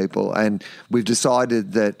these people. And we've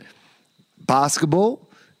decided that basketball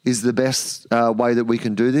is the best way that we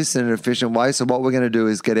can do this in an efficient way. So what we're going to do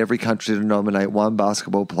is get every country to nominate one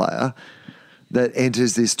basketball player that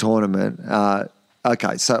enters this tournament.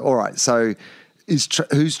 Okay, so all right, so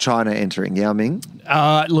who's China entering? Yao Ming?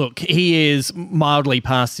 Look, he is mildly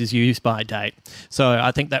past his use-by date, so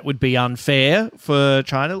I think that would be unfair for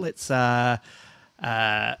China. Let's.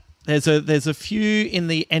 There's a few in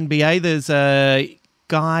the NBA. There's a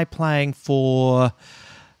guy playing for.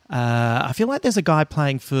 I feel like there's a guy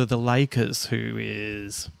playing for the Lakers who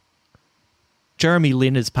is. Jeremy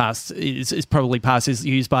Lin is probably past his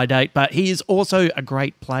use-by date, but he is also a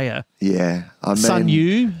great player. Yeah, I mean, Sun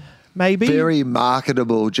Yu. Maybe. Very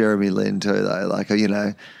marketable Jeremy Lin too, though. Like,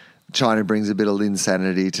 China brings a bit of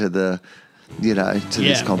Lin-sanity to the, to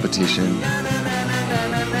this competition.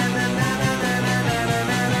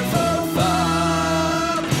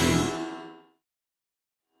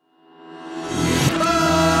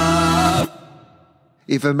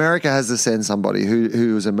 If America has to send somebody,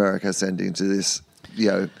 who is America sending to this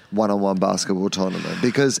one-on-one basketball tournament,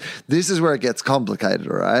 because this is where it gets complicated,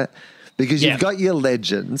 right? Because you've got your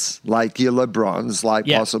legends, like your LeBrons, like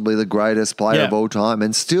possibly the greatest player of all time,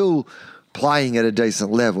 and still playing at a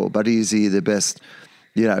decent level. But is he the best,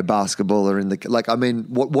 basketballer in the like? I mean,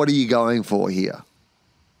 what are you going for here?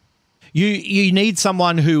 You need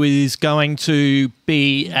someone who is going to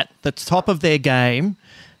be at the top of their game,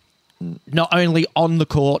 not only on the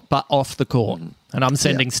court but off the court. And I'm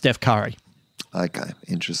sending Steph Curry. Okay,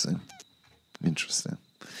 interesting.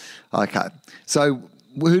 Okay, so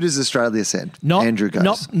who does Australia send? Andrew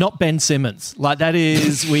goes. Not Ben Simmons. Like, that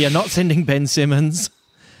is, we are not sending Ben Simmons.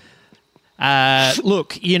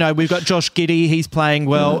 Look, we've got Josh Giddey. He's playing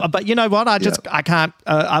well. But you know what? I can't.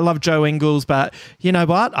 I love Joe Ingles, but you know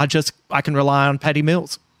what? I can rely on Paddy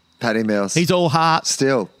Mills. Paddy Mills. He's all heart.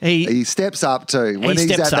 Still. He steps up too. When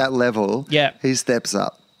he's at that level, he steps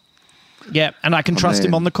up. Yeah, and I can trust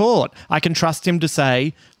him on the court. I can trust him to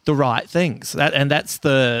say the right things. That's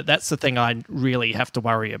the thing I really have to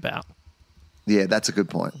worry about. Yeah, that's a good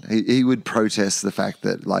point. He would protest the fact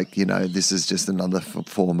that, this is just another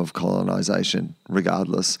form of colonization,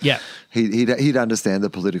 regardless. Yeah. He'd understand the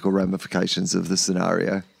political ramifications of the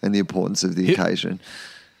scenario and the importance of the occasion.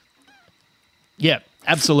 Yeah,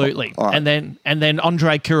 absolutely. Right. And then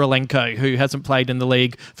Andrei Kirilenko, who hasn't played in the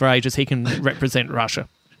league for ages, he can represent Russia.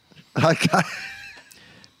 Okay.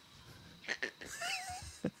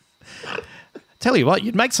 Tell you what,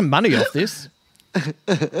 you'd make some money off this.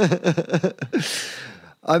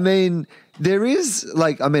 I mean, there is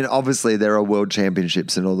obviously there are world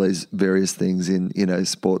championships and all these various things in,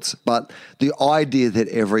 sports, but the idea that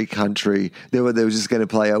every country, they were just going to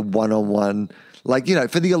play a one-on-one,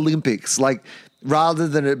 for the Olympics, rather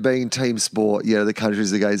than it being team sport, the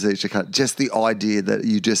countries against each other, just the idea that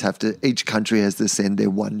you just have to, each country has to send their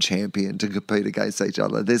one champion to compete against each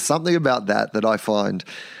other. There's something about that I find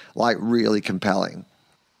really compelling.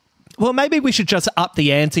 Well, maybe we should just up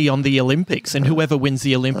the ante on the Olympics, and whoever wins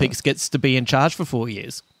the Olympics gets to be in charge for 4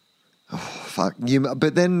 years. Oh, fuck you!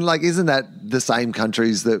 But then, isn't that the same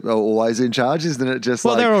countries that are always in charge? Isn't it just?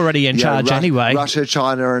 Well, they're already in charge anyway. Russia,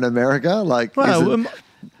 China, and America.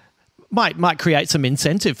 Might create some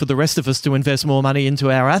incentive for the rest of us to invest more money into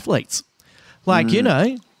our athletes. Maybe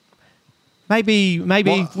we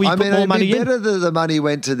put more money in. It'd be better that the money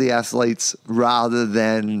went to the athletes rather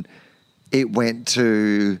than it went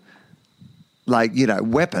to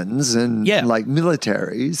weapons and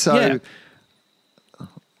military. So,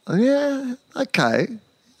 okay.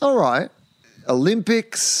 All right.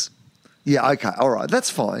 Olympics. Yeah, okay. All right. That's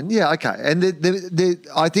fine. Yeah, okay. And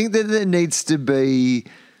I think that there needs to be,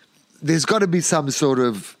 there's got to be some sort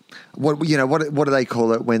of, what do they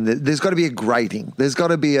call it when there's got to be a grading. There's got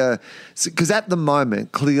to be because at the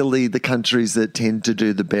moment, clearly the countries that tend to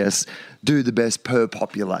do the best per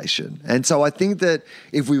population. And so I think that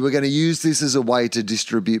if we were going to use this as a way to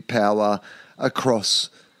distribute power across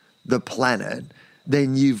the planet,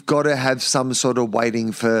 then you've got to have some sort of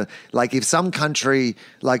weighting for, if some country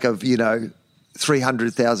of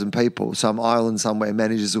 300,000 people, some island somewhere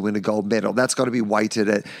manages to win a gold medal, that's got to be weighted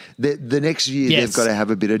at the next year. Yes. They've got to have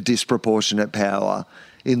a bit of disproportionate power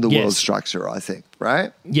in the world structure, I think,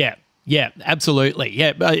 right? Yeah, absolutely.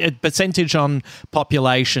 Yeah, a percentage on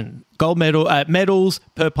population, gold medal, medals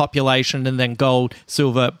per population, and then gold,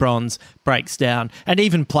 silver, bronze breaks down, and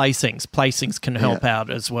even placings. Placings can help out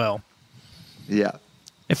as well. Yeah.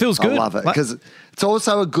 It feels good. I love it because it's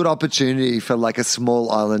also a good opportunity for a small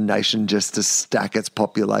island nation just to stack its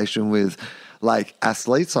population with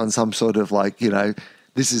athletes on some sort of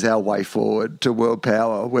this is our way forward to world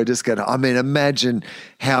power. We're just going to, imagine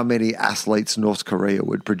how many athletes North Korea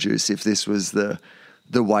would produce if this was the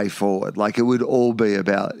way forward. It would all be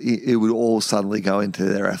about, it would all suddenly go into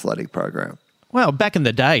their athletic program. Well, back in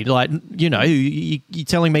the day, you're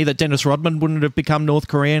telling me that Dennis Rodman wouldn't have become North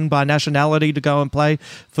Korean by nationality to go and play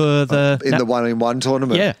for the... in the one-in-one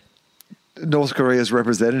tournament? Yeah. North Korea's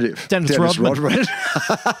representative. Dennis Rodman.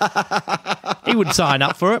 He would sign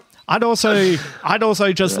up for it. I'd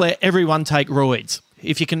also just let everyone take roids.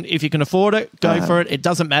 If you can afford it, go for it. It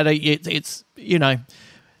doesn't matter. It's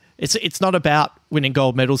not about winning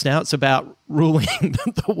gold medals now. It's about ruling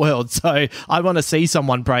the world. So I want to see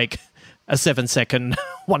someone break a 7-second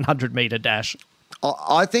 100-meter dash.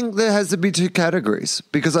 I think there has to be two categories,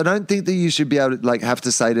 because I don't think that you should be able to have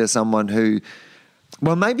to say to someone who,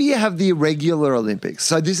 well, maybe you have the regular Olympics.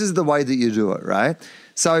 So this is the way that you do it, right?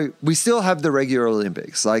 So we still have the regular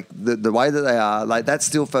Olympics, the way that they are, that's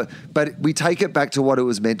still but we take it back to what it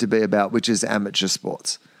was meant to be about, which is amateur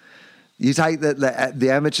sports. You take the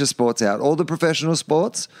amateur sports out, all the professional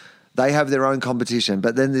sports, They have their own competition.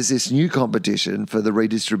 But then there's this new competition for the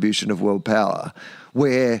redistribution of world power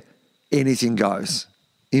where anything goes.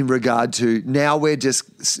 In regard to now we're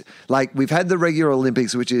just like we've had the regular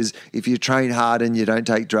Olympics, which is if you train hard and you don't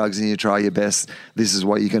take drugs and you try your best, this is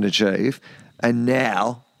what you can achieve. And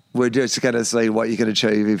now we're just going to see what you can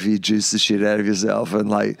achieve if you juice the shit out of yourself and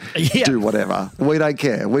do whatever. We don't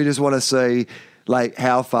care. We just want to see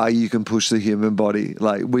how far you can push the human body.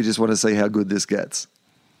 We just want to see how good this gets.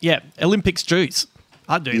 Yeah, Olympics juice.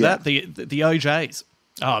 I'd do that. The OJs.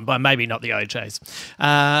 Oh, but maybe not the OJs.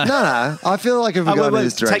 No. I feel like if we go in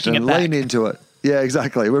this direction, lean into it. Yeah,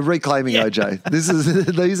 exactly. We're reclaiming OJ.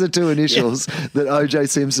 These are two initials that OJ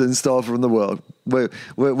Simpson stole from the world.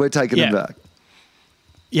 We're taking them back.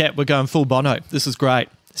 Yeah, we're going full Bono. This is great.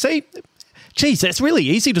 See, geez, it's really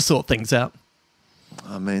easy to sort things out.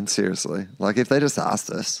 I mean, seriously. If they just asked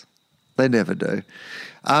us, they never do.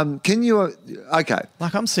 Can you? Okay.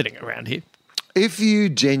 I'm sitting around here. If you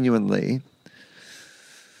genuinely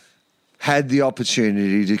had the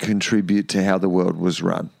opportunity to contribute to how the world was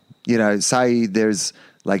run. Say there's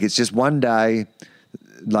it's just one day,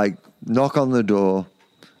 knock on the door,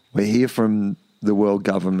 we're here from the world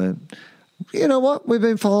government. You know what? We've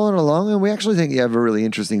been following along and we actually think you have a really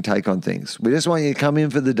interesting take on things. We just want you to come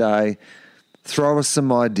in for the day, throw us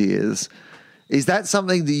some ideas. Is that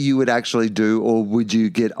something that you would actually do, or would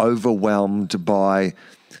you get overwhelmed by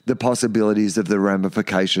the possibilities of the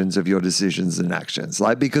ramifications of your decisions and actions?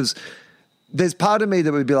 Because there's part of me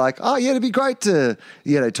that would be like, oh, yeah, it'd be great to,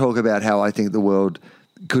 talk about how I think the world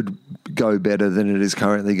could go better than it is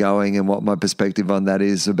currently going and what my perspective on that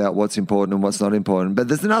is about what's important and what's not important. But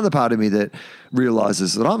there's another part of me that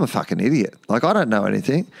realizes that I'm a fucking idiot. I don't know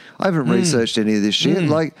anything. I haven't researched any of this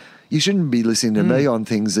shit. You shouldn't be listening to me on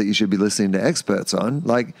things that you should be listening to experts on.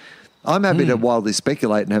 I'm happy to wildly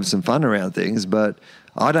speculate and have some fun around things, but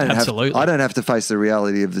I don't have to face the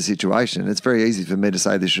reality of the situation. It's very easy for me to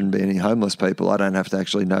say there shouldn't be any homeless people. I don't have to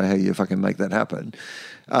actually know how you fucking make that happen.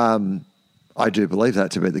 I do believe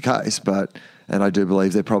that to be the case, and I do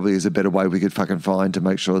believe there probably is a better way we could fucking find to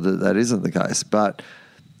make sure that that isn't the case. But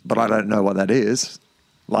I don't know what that is.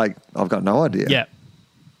 I've got no idea. Yeah.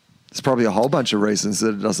 There's probably a whole bunch of reasons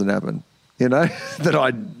that it doesn't happen. That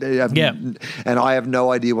I have, and I have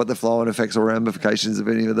no idea what the flow and effects or ramifications of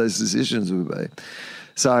any of those decisions would be.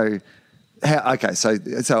 So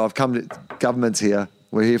I've come to government's here.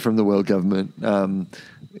 We're here from the world government.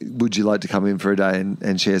 Would you like to come in for a day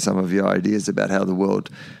and share some of your ideas about how the world,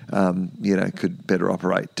 could better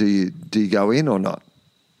operate? Do you go in or not?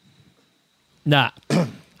 Nah.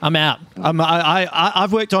 I'm out.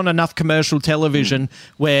 I've worked on enough commercial television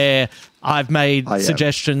where I've made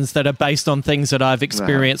suggestions that are based on things that I've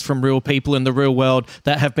experienced from real people in the real world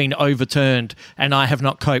that have been overturned, and I have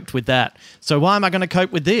not coped with that. So why am I going to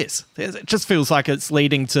cope with this? It just feels like it's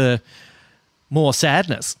leading to more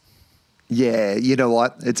sadness. Yeah, you know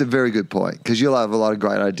what? It's a very good point, because you'll have a lot of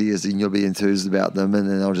great ideas and you'll be enthused about them, and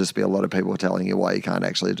then there'll just be a lot of people telling you why you can't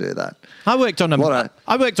actually do that. I worked on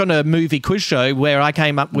a movie quiz show where I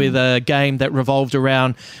came up with a game that revolved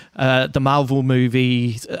around the Marvel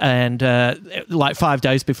movies and 5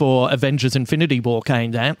 days before Avengers Infinity War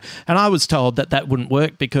came down, and I was told that wouldn't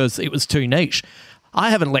work because it was too niche.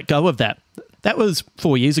 I haven't let go of that. That was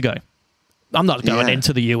 4 years ago. I'm not going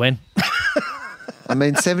into the UN. I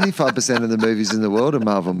mean, 75% of the movies in the world are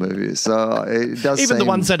Marvel movies, so it does even the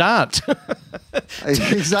ones that aren't.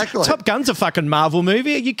 Exactly. Top Gun's a fucking Marvel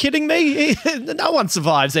movie. Are you kidding me? No one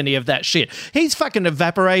survives any of that shit. He's fucking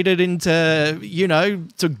evaporated into,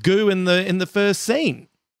 to goo in the first scene.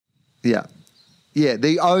 Yeah. Yeah,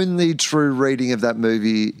 the only true reading of that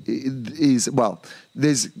movie is,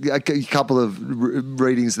 there's a couple of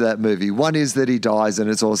readings of that movie. One is that he dies and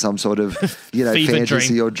it's all some sort of, fantasy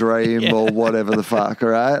dream. Or dream or whatever the fuck,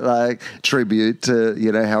 right? Tribute to,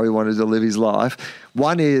 how he wanted to live his life.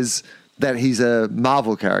 One is that he's a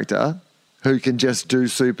Marvel character who can just do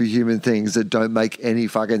superhuman things that don't make any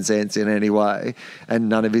fucking sense in any way, and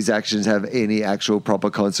none of his actions have any actual proper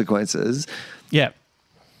consequences. Yeah.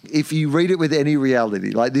 If you read it with any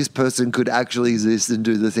reality, this person could actually exist and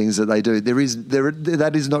do the things that they do,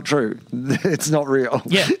 that is not true. It's not real.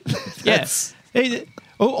 Yeah. Yes.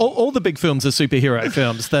 All the big films are superhero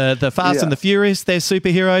films. The Fast and the Furious, they're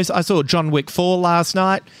superheroes. I saw John Wick 4 last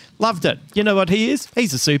night. Loved it. You know what he is?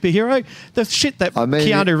 He's a superhero. The shit that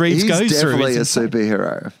Keanu Reeves goes through is definitely a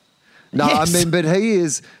superhero. No,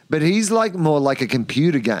 yes. But he's more like a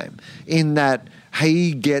computer game in that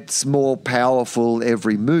he gets more powerful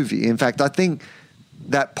every movie. In fact, I think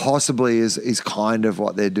that possibly is kind of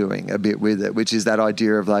what they're doing a bit with it, which is that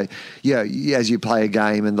idea of like, as you play a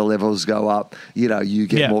game and the levels go up, you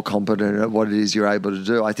get more competent at what it is you're able to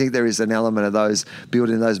do. I think there is an element of those built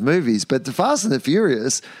in those movies. But the Fast and the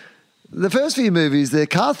Furious, the first few movies, they're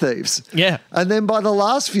car thieves. Yeah. And then by the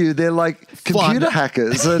last few, they're like computer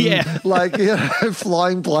hackers and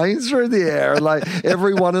flying planes through the air. And like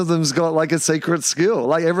every one of them's got like a secret skill.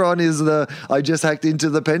 Like everyone is I just hacked into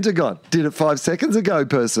the Pentagon, did it 5 seconds ago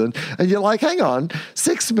person. And you're like, hang on,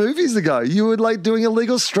 6 movies ago, you were like doing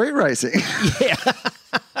illegal street racing. Yeah.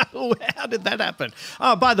 How did that happen?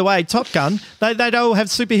 Oh, by the way, Top Gun, they all have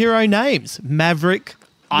superhero names. Maverick,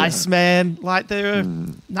 Iceman, like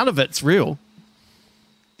none of it's real.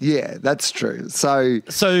 Yeah, that's true. So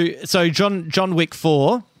John Wick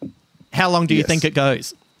 4, how long do you think it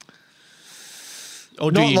goes?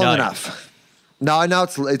 Or do Not you long know? Enough. No, I know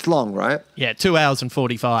it's long, right? Yeah, 2 hours and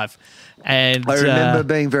 45. And I remember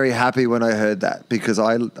being very happy when I heard that because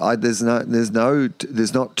there's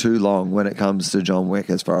not too long when it comes to John Wick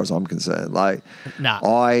as far as I'm concerned. Like,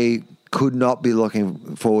 I could not be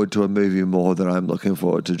looking forward to a movie more than I'm looking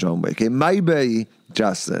forward to John Wick. It may be,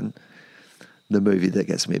 Justin, the movie that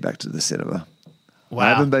gets me back to the cinema. Wow. I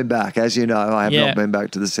haven't been back. As you know, I have not been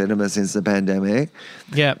back to the cinema since the pandemic.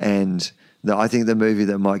 Yeah. And I think the movie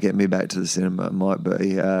that might get me back to the cinema might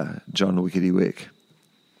be John Wickety Wick.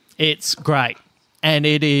 It's great. And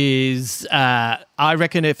it is, I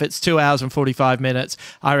reckon if it's 2 hours and 45 minutes,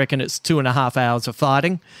 I reckon it's 2.5 hours of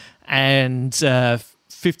fighting and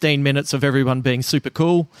 15 minutes of everyone being super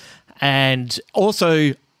cool. And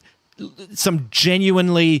also some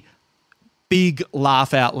genuinely big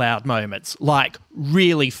laugh out loud moments, like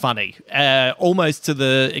really funny, almost to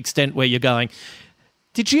the extent where you're going,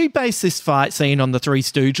 did you base this fight scene on the Three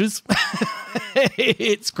Stooges?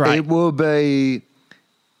 It's great. It will be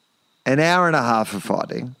an hour and a half of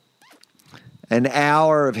fighting, an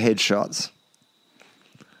hour of headshots,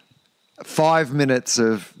 5 minutes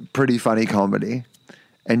of pretty funny comedy,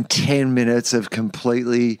 and 10 minutes of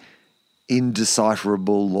completely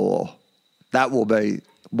indecipherable lore. That will be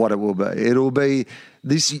what it will be. It'll be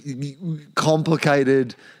this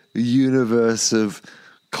complicated universe of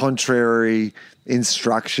contrary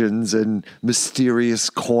instructions and mysterious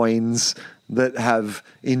coins that have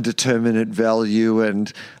indeterminate value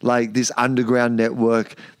and like this underground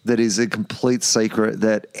network that is a complete secret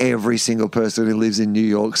that every single person who lives in New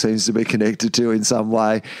York seems to be connected to in some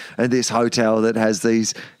way. And this hotel that has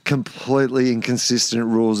these completely inconsistent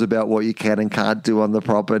rules about what you can and can't do on the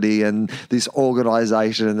property. And this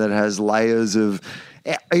organization that has layers of,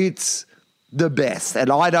 it's the best.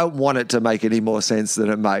 And I don't want it to make any more sense than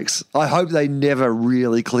it makes. I hope they never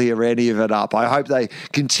really clear any of it up. I hope they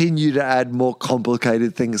continue to add more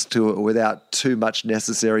complicated things to it without too much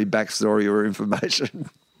necessary backstory or information.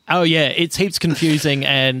 Oh, yeah. It's heaps confusing,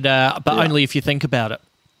 and but only if you think about it.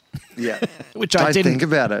 Yeah. Which I didn't. Don't think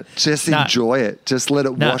about it. Just enjoy it. Just let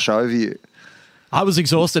it wash over you. I was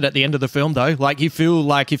exhausted at the end of the film, though. Like, you feel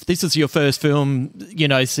like if this is your first film,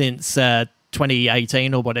 since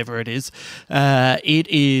 2018 or whatever it is,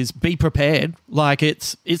 be prepared. Like,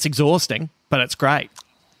 it's exhausting, but it's great.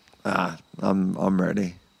 I'm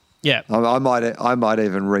ready. Yeah, I might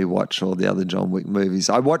even rewatch all the other John Wick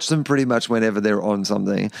movies. I watch them pretty much whenever they're on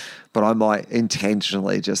something, but I might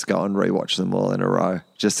intentionally just go and rewatch them all in a row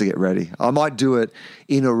just to get ready. I might do it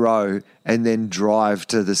in a row and then drive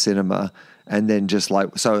to the cinema and then just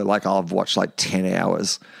I've watched like 10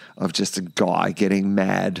 hours of just a guy getting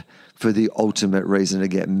mad for the ultimate reason to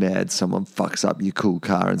get mad. Someone fucks up your cool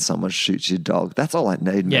car and someone shoots your dog. That's all I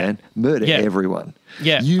need, man. Murder everyone.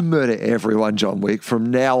 Yeah. You murder everyone, John Wick. From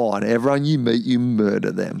now on, everyone you meet, you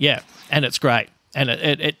murder them. Yeah, and it's great. And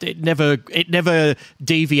it never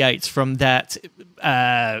deviates from that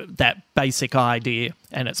basic idea,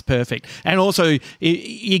 and it's perfect. And also,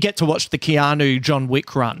 you get to watch the Keanu John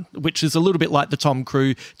Wick run, which is a little bit like the Tom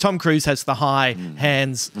Cruise. Tom Cruise has the high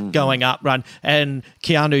hands going up run, and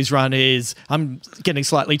Keanu's run is, I'm getting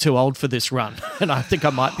slightly too old for this run, and I think I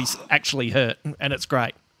might be actually hurt, and it's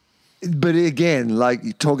great. But again, like,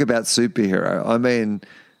 you talk about superhero, I mean,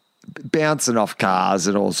 bouncing off cars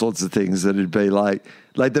and all sorts of things that it'd be like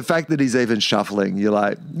the fact that he's even shuffling, you're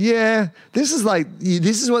like, yeah, this is what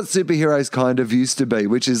superheroes kind of used to be,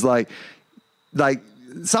 which is like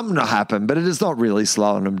something will happen, but it is not really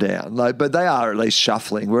slowing them down. Like, but they are at least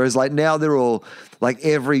shuffling. Whereas like now they're all like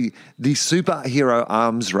the superhero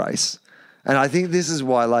arms race. And I think this is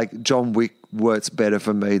why like John Wick works better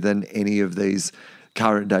for me than any of these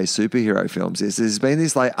current day superhero films. There's been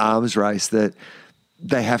this like arms race that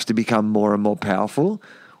they have to become more and more powerful.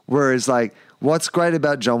 Whereas like what's great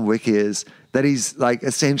about John Wick is that he's like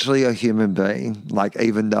essentially a human being, like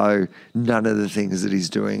even though none of the things that he's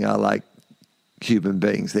doing are like human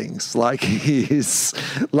being things. Like he is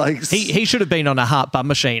like he should have been on a heart bum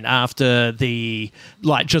machine after the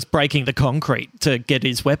like just breaking the concrete to get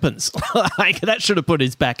his weapons. Like that should have put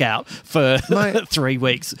his back out for 3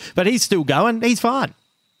 weeks. But he's still going. He's fine.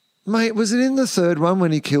 Mate, was it in the third one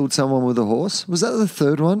when he killed someone with a horse? Was that the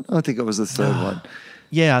third one? I think it was the third one.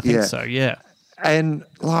 Yeah, I think so. Yeah. And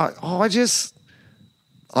like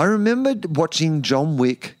I remembered watching John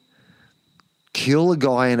Wick kill a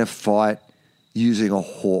guy in a fight using a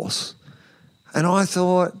horse. And I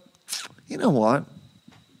thought, you know what?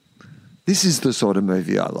 This is the sort of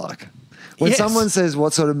movie I like. When someone says,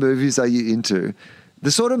 what sort of movies are you into?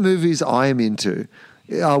 The sort of movies I am into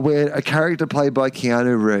are where a character played by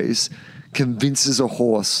Keanu Reeves convinces a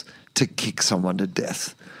horse to kick someone to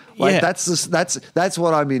death. Like that's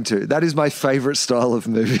what I'm into. That is my favorite style of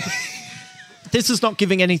movie. This is not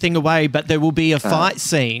giving anything away, but there will be a fight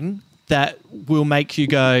scene that will make you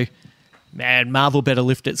go, man, Marvel better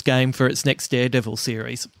lift its game for its next Daredevil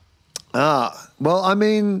series. Well, I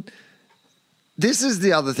mean, this is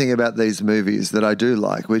the other thing about these movies that I do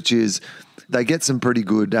like, which is they get some pretty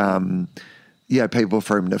good, people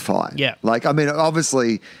for him to fight. Yeah. Like, I mean,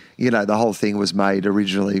 obviously, the whole thing was made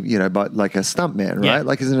originally, by like a stuntman, right? Yeah.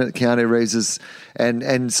 Like, isn't it Keanu Reeves?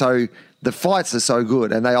 And so the fights are so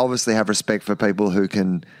good, and they obviously have respect for people who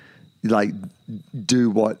can like do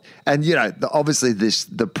what, and obviously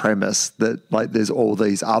the premise that like there's all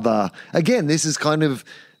these other, again, this is kind of,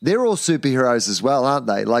 they're all superheroes as well, aren't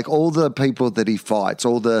they? Like all the people that he fights,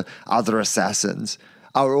 all the other assassins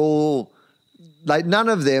are all like, none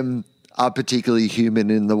of them are particularly human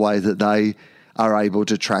in the way that they are able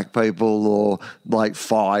to track people or like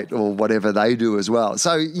fight or whatever they do as well.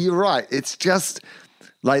 So you're right. It's just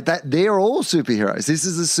like that. They're all superheroes. This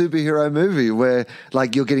is a superhero movie where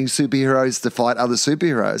like you're getting superheroes to fight other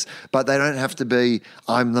superheroes, but they don't have to be,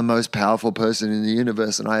 I'm the most powerful person in the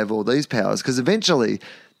universe and I have all these powers. Because eventually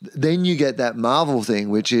then you get that Marvel thing,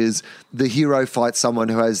 which is the hero fights someone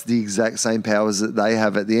who has the exact same powers that they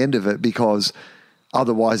have at the end of it, because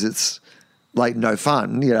otherwise it's like no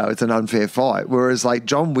fun, it's an unfair fight. Whereas like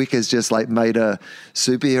John Wick has just like made a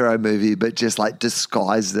superhero movie, but just like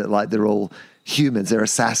disguised it like they're all humans, they're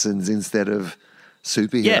assassins instead of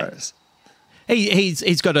superheroes. Yeah.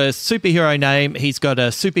 He's got a superhero name, he's got a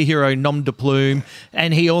superhero nom de plume,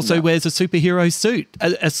 and he also wears a superhero suit,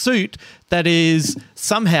 a suit that is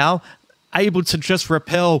somehow able to just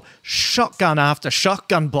repel shotgun after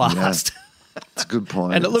shotgun blast. Yeah. That's a good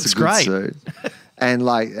point. And it looks great. Suit.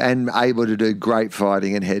 And able to do great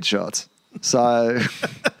fighting and headshots. So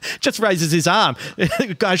just raises his arm.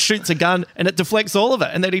 The guy shoots a gun and it deflects all of it.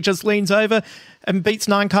 And then he just leans over and beats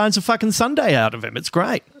 9 kinds of fucking Sunday out of him. It's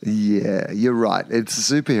great. Yeah, you're right. It's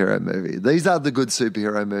a superhero movie. These are the good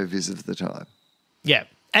superhero movies of the time. Yeah.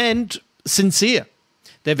 And sincere.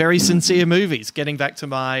 They're very sincere movies. Getting back to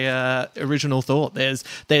my original thought. There's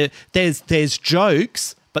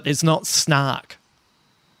jokes, but there's not snark.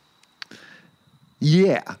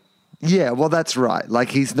 Yeah. Yeah, well, that's right. Like,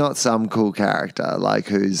 he's not some cool character, like,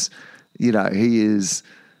 who's, he is,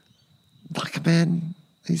 like, man,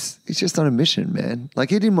 he's just on a mission, man. Like,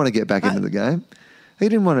 he didn't want to get back into the game. He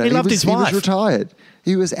didn't want to. He loved his wife. He was retired.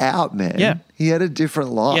 He was out, man. Yeah. He had a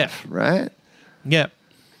different life, right? Yeah.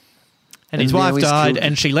 And his wife died,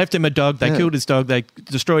 and she left him a dog. They killed his dog. They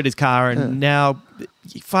destroyed his car, and now,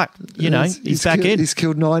 he's back in. He's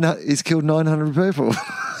killed 900 people.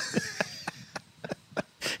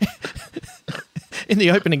 In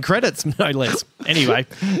the opening credits, no less. Anyway,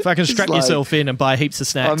 fucking strap yourself in and buy heaps of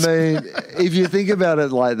snacks. I mean, if you think about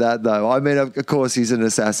it like that, though, I mean, of course, he's an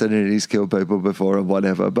assassin and he's killed people before and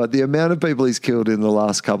whatever, but the amount of people he's killed in the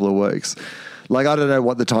last couple of weeks, like, I don't know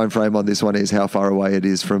what the time frame on this one is, how far away it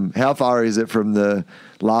is from, how far is it from the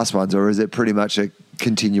last ones, or is it pretty much a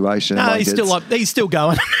continuation? No, he's still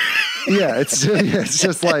going. Yeah, it's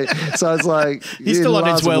just like, so it's like, he's still on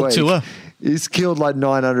his world tour. He's killed like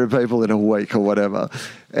 900 people in a week or whatever.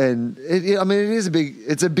 And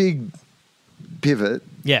it's a big pivot.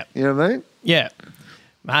 Yeah. You know what I mean? Yeah.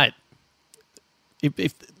 Mate,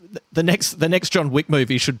 if the next John Wick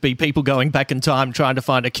movie should be people going back in time trying to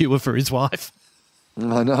find a cure for his wife.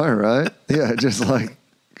 I know, right? Yeah, just like,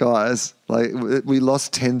 guys, like, we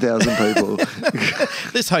lost 10,000 people.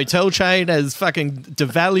 This hotel chain has fucking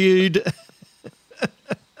devalued.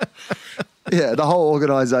 Yeah, the whole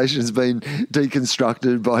organization's been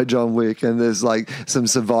deconstructed by John Wick, and there's like some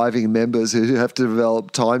surviving members who have to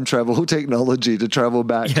develop time travel technology to travel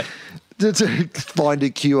back to find a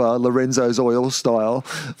cure, Lorenzo's oil style,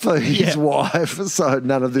 for his wife, so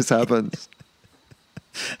none of this happens.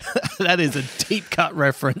 That is a deep cut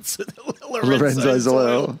reference. Lorenzo's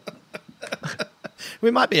oil.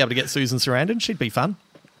 We might be able to get Susan Sarandon. She'd be fun.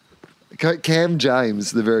 Cam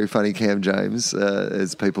James, the very funny Cam James,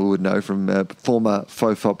 as people would know from former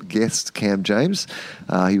FOFOP guest Cam James.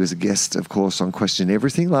 He was a guest, of course, on Question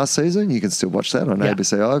Everything last season. You can still watch that on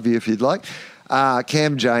ABC iView if you'd like.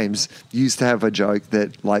 Cam James used to have a joke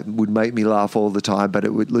that would make me laugh all the time, but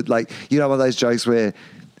it would look like, one of those jokes where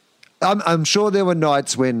I'm sure there were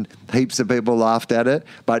nights when heaps of people laughed at it,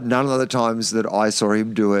 but none of the times that I saw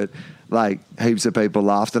him do it, heaps of people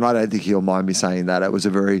laughed, and I don't think he'll mind me saying that. It was a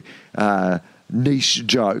very niche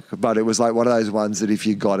joke, but it was one of those ones that if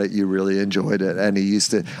you got it, you really enjoyed it. And he used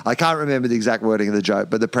to, I can't remember the exact wording of the joke,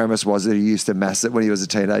 but the premise was that he used to when he was a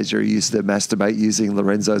teenager, he used to masturbate using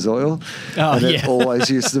Lorenzo's oil. Oh, and it always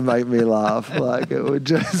used to make me laugh. It would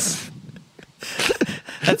just...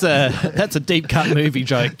 That's a deep cut movie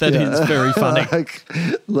joke. That is very funny.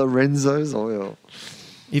 Lorenzo's oil.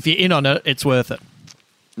 If you're in on it, it's worth it.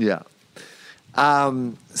 Yeah.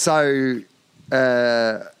 The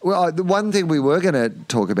one thing we were going to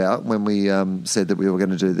talk about when we said that we were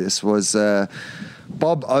going to do this was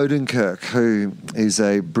Bob Odenkirk, who is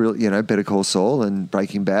a brilliant, Better Call Saul and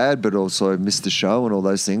Breaking Bad, but also Mr. Show and all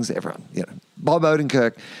those things. Everyone, Bob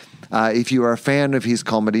Odenkirk. If you are a fan of his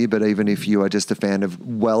comedy, but even if you are just a fan of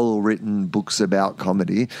well-written books about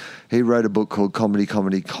comedy, he wrote a book called Comedy,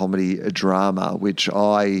 Drama, which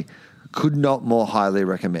I could not more highly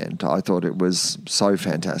recommend. I thought it was so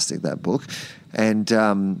fantastic, that book. And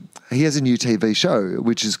he has a new TV show,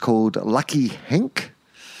 which is called Lucky Hank.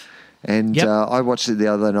 And I watched it the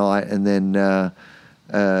other night and then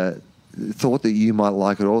thought that you might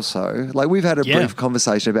like it also. We've had a brief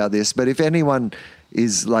conversation about this, but if anyone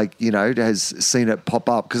is has seen it pop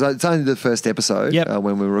up, because it's only the first episode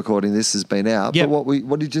when we're recording this has been out. But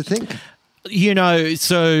what did you think?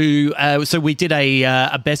 So we did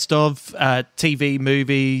a best of TV,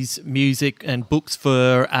 movies, music, and books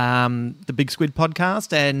for the Big Squid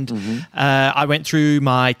podcast, and I went through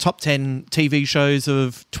my top 10 TV shows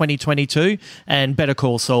of 2022, and Better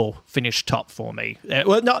Call Saul finished top for me.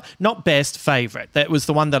 Well, not best, favourite. That was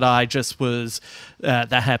the one that I just was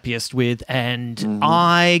the happiest with, and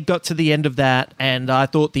I got to the end of that, and I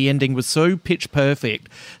thought the ending was so pitch perfect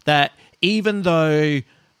that even though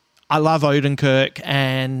I love Odenkirk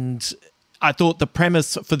and I thought the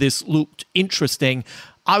premise for this looked interesting,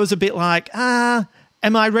 I was a bit like, am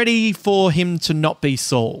I ready for him to not be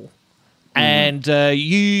Saul? And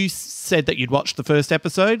you said that you'd watched the first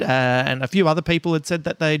episode, and a few other people had said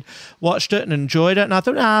that they'd watched it and enjoyed it. And I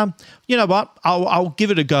thought, you know what, I'll give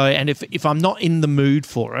it a go. And if I'm not in the mood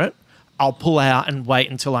for it, I'll pull out and wait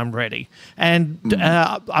until I'm ready. And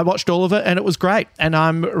I watched all of it, and it was great. And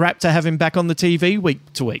I'm rapt to have him back on the TV week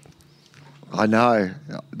to week. I know.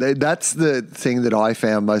 That's the thing that I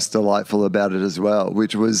found most delightful about it as well,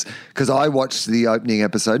 which was because I watched the opening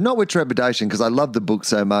episode, not with trepidation, because I love the book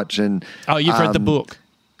so much. And you've read the book?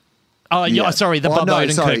 Oh, yeah. Sorry, the Bob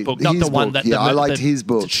Odenkirk book, not the book. One that I liked his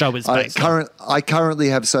book. The show is based on. I currently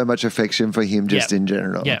have so much affection for him just in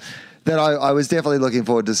general that I was definitely looking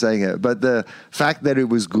forward to seeing it. But the fact that it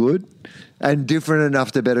was good and different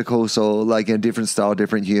enough to Better Call Saul, a different style,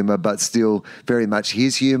 different humor, but still very much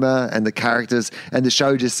his humor and the characters. And the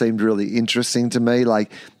show just seemed really interesting to me.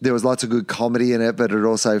 There was lots of good comedy in it, but it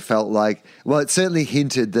also felt it certainly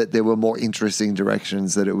hinted that there were more interesting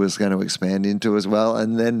directions that it was going to expand into as well.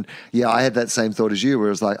 And then, I had that same thought as you, where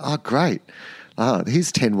it was oh, great.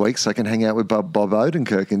 Here's 10 weeks I can hang out with Bob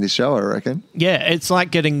Odenkirk in this show, I reckon. Yeah, it's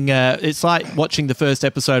like it's like watching the first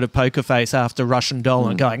episode of Poker Face after Russian Doll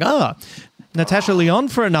and going, Natasha Lyonne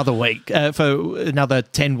for another week, for another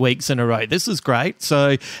 10 weeks in a row. This is great.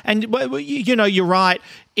 So, and you're right.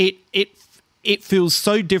 It feels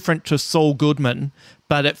so different to Saul Goodman,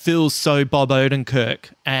 but it feels so Bob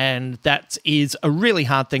Odenkirk, and that is a really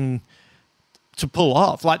hard thing to pull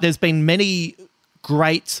off. There's been many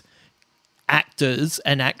great actors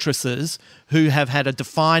and actresses who have had a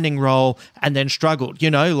defining role and then struggled.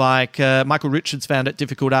 Michael Richards found it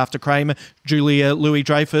difficult after Kramer, Julia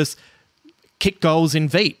Louis-Dreyfus kick goals in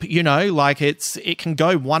Veep, it can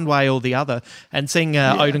go one way or the other. And seeing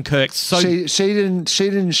Odenkirk, she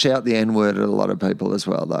didn't shout the N-word at a lot of people as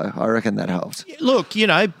well, though. I reckon that helped. Look,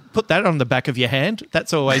 put that on the back of your hand.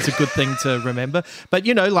 That's always a good thing to remember. But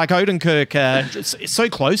Odenkirk is so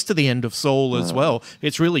close to the end of Saul as well.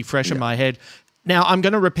 It's really fresh in my head. Now, I'm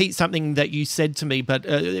going to repeat something that you said to me, but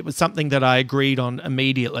it was something that I agreed on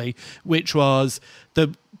immediately, which was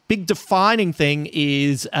the big defining thing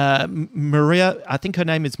is Maria, I think her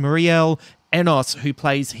name is Marielle Enos, who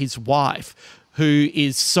plays his wife, who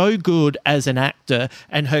is so good as an actor,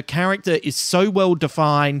 and her character is so well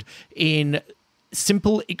defined in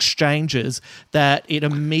simple exchanges that it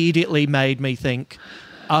immediately made me think,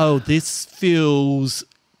 oh, this feels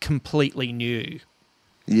completely new.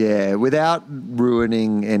 Yeah, without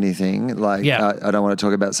ruining anything, like I don't want to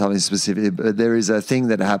talk about something specific, but there is a thing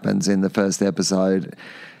that happens in the first episode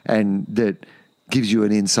and that gives you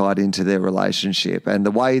an insight into their relationship, and the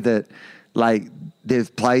way that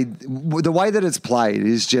the way that it's played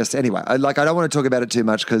is just, anyway, I don't want to talk about it too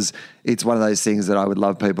much because it's one of those things that I would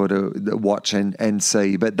love people to watch and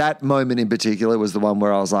see. But that moment in particular was the one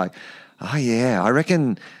where I was like, oh yeah, I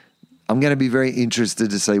reckon I'm going to be very interested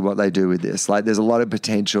to see what they do with this. Like, there's a lot of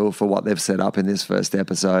potential for what they've set up in this first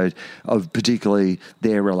episode of particularly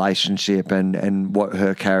their relationship and what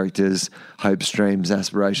her character's hopes, dreams,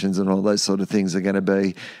 aspirations, and all those sort of things are going to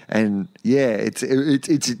be. And yeah, it's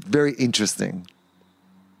very interesting.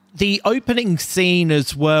 The opening scene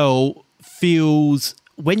as well feels,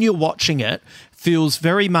 when you're watching it, feels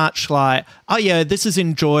very much like, oh yeah, this is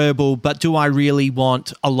enjoyable, but do I really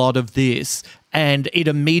want a lot of this? And it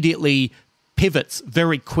immediately pivots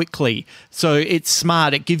very quickly. So it's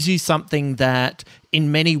smart. It gives you something that in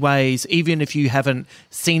many ways, even if you haven't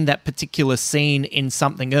seen that particular scene in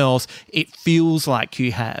something else, it feels like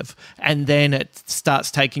you have. And then it starts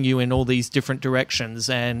taking you in all these different directions.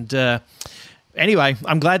 And anyway,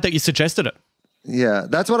 I'm glad that you suggested it. Yeah,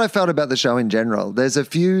 that's what I felt about the show in general. There's a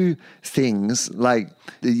few things like,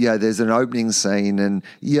 there's an opening scene, and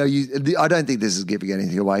I don't think this is giving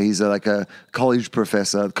anything away. He's like a college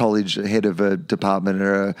professor, college head of a department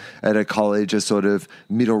at a college, a sort of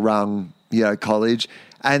middle rung, college.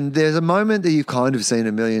 And there's a moment that you've kind of seen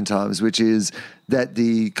a million times, which is that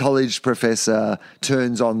the college professor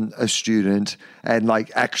turns on a student and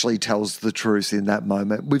actually tells the truth in that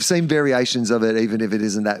moment. We've seen variations of it, even if it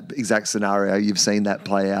isn't that exact scenario. You've seen that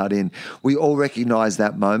play out in. We all recognize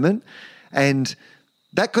that moment, and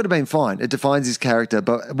that could have been fine. It defines his character,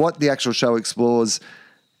 but what the actual show explores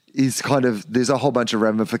is there's a whole bunch of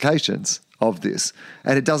ramifications of this,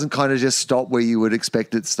 and it doesn't kind of just stop where you would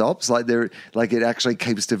expect it stops. It actually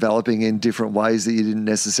keeps developing in different ways that you didn't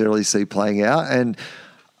necessarily see playing out, and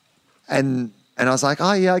I was like,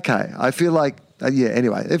 oh yeah, okay. I feel like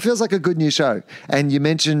anyway, it feels like a good new show. And you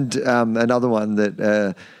mentioned another one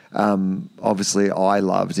that obviously I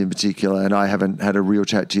loved in particular, and I haven't had a real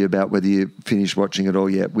chat to you about whether you finished watching it all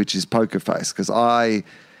yet, which is Poker Face, because I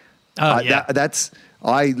was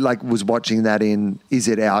watching that in Is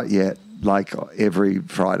It Out Yet? Every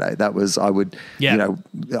Friday. That was, I would,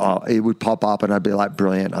 it would pop up and I'd be like,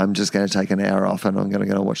 brilliant, I'm just going to take an hour off and I'm going to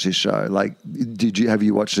go and watch this show. Have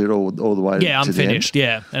you watched it all the way? Yeah, I'm finished.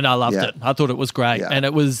 Yeah. And I loved it. I thought it was great. Yeah. And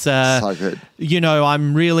it was, so good.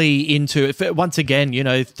 I'm really into it. Once again,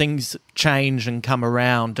 things change and come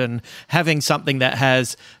around, and having something that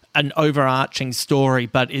has an overarching story,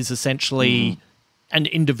 but is essentially an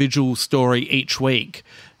individual story each week.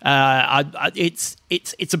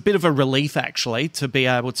 It's a bit of a relief, actually, to be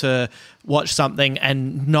able to watch something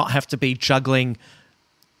and not have to be juggling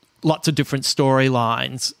lots of different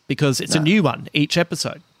storylines, because it's a new one each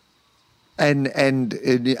episode. And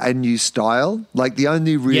a new style. The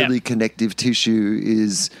only really connective tissue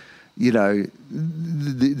is,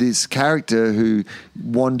 this character who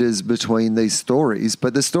wanders between these stories,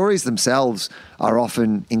 but the stories themselves are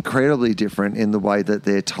often incredibly different in the way that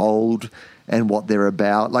they're told and what they're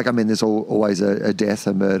about. There's always a death,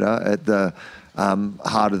 a murder at the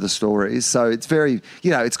heart of the stories. So it's very,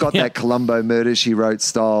 it's got that Columbo Murder, She Wrote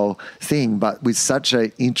style thing, but with such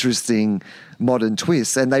an interesting modern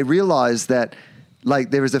twist. And they realise that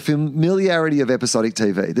there is a familiarity of episodic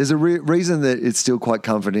TV. There's a reason that it's still quite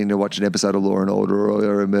comforting to watch an episode of Law and Order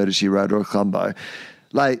or a Murder, She Wrote or a Columbo.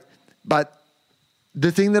 But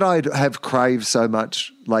the thing that I have craved so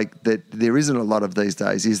much, that there isn't a lot of these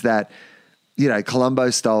days, is that,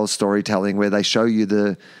 Columbo style storytelling where they show you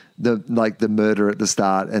the murder at the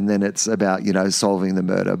start, and then it's about, solving the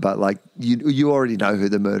murder. But you already know who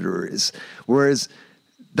the murderer is. Whereas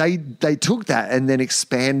they took that and then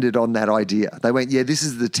expanded on that idea. They went, this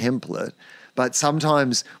is the template, but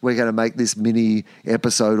sometimes we're going to make this mini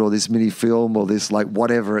episode or this mini film or this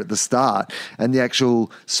whatever at the start, and the actual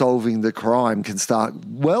solving the crime can start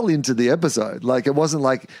well into the episode. It wasn't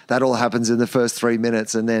that all happens in the first 3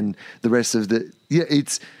 minutes and then the rest of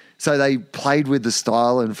so they played with the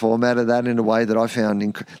style and format of that in a way that I found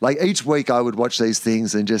each week I would watch these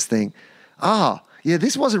things and just think, Yeah,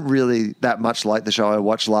 this wasn't really that much like the show I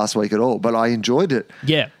watched last week at all, but I enjoyed it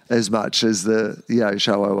as much as the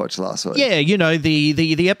show I watched last week. Yeah,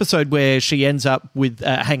 the episode where she ends up with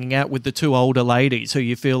hanging out with the two older ladies who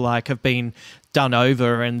you feel like have been done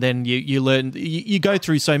over, and then you learn, you go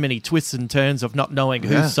through so many twists and turns of not knowing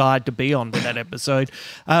whose side to be on with that episode.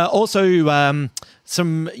 Also,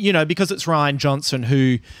 some, because it's Rian Johnson,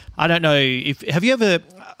 who, I don't know if, have you ever...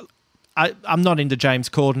 I'm not into James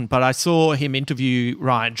Corden, but I saw him interview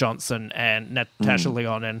Rian Johnson and Natasha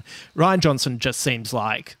Lyonne, and Rian Johnson just seems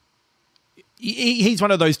like he's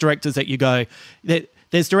one of those directors that you go,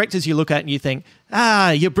 there's directors you look at and you think,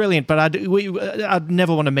 you're brilliant, but I'd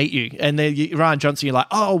never want to meet you. And then Rian Johnson, you're like,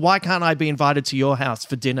 oh, why can't I be invited to your house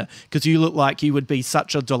for dinner? Because you look like you would be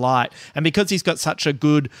such a delight. And because he's got such a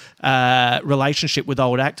good relationship with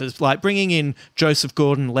old actors, like bringing in Joseph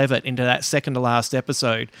Gordon-Levitt into that second to last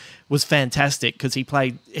episode was fantastic, because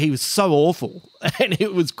he was so awful, and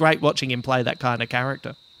it was great watching him play that kind of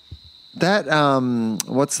character. That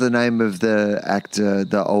what's the name of the actor,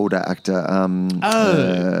 the older actor?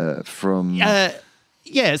 From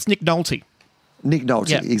it's Nick Nolte. Nick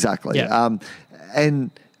Nolte, exactly. Yeah.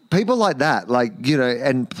 And people like that,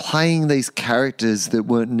 and playing these characters that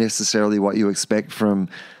weren't necessarily what you expect from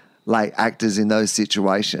like actors in those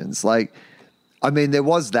situations. Like, I mean, there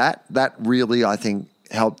was that really, I think,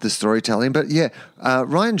 helped the storytelling. But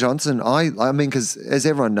Rian Johnson, I mean, because as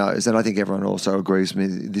everyone knows, and I think everyone also agrees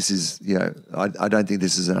with me, this is, I don't think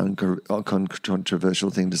this is an uncontroversial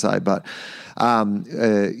thing to say, but,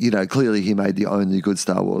 clearly he made the only good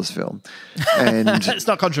Star Wars film. And it's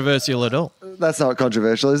not controversial at all. That's not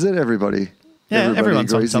controversial, is it? Everybody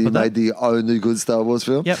everyone's agrees on top he of that. made the only good Star Wars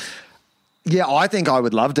film. Yep. Yeah, I think I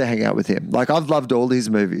would love to hang out with him. Like, I've loved all his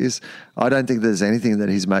movies. I don't think there's anything that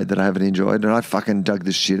he's made that I haven't enjoyed, and I fucking dug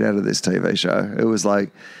the shit out of this TV show. It was like,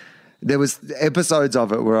 there was episodes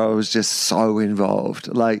of it where I was just so involved.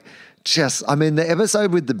 Like, the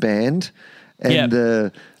episode with the band and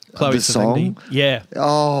the song. Yeah.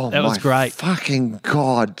 Oh, that was great. Fucking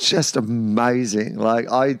God, just amazing.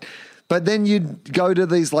 But then you'd go to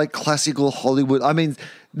these like classical Hollywood. I mean,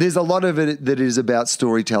 there's a lot of it that is about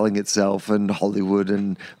storytelling itself and Hollywood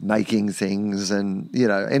and making things, and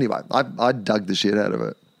anyway, I dug the shit out of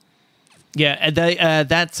it. Yeah, and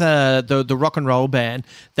that's the rock and roll band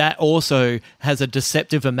that also has a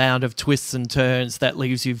deceptive amount of twists and turns that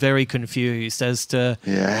leaves you very confused as to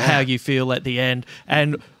how you feel at the end,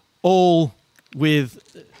 and all with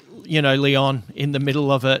Leon in the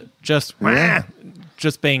middle of it, just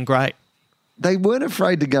being great. They weren't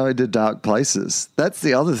afraid to go into dark places. That's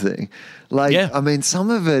the other thing. I mean,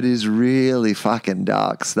 some of it is really fucking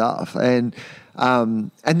dark stuff. And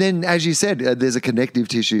then, as you said, there's a connective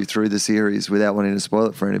tissue through the series. Without wanting to spoil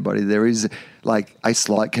it for anybody, there is like a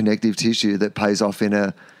slight connective tissue that pays off in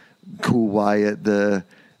a cool way at the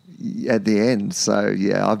end. So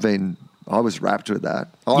yeah, I was wrapped with that.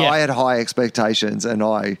 I had high expectations, and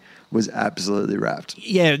I was absolutely wrapped.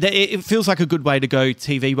 Yeah, it feels like a good way to go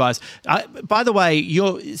TV-wise. By the way,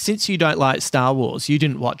 since you don't like Star Wars, you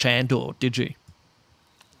didn't watch Andor, did you?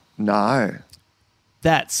 No.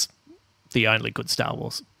 That's the only good Star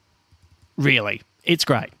Wars. Really. It's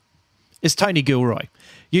great. It's Tony Gilroy.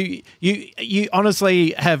 You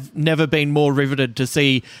honestly have never been more riveted to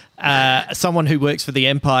see someone who works for the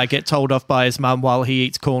Empire get told off by his mum while he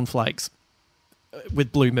eats cornflakes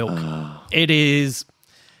with blue milk.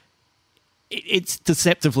 It's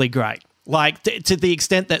deceptively great. Like, to the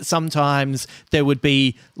extent that sometimes there would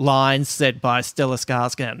be lines said by Stellan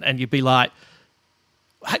Skarsgård, and you'd be like,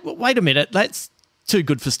 hey, wait a minute, that's too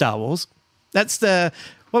good for Star Wars. That's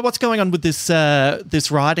what's going on with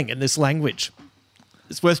this writing and this language?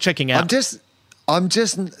 It's worth checking out. I'm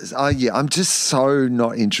just so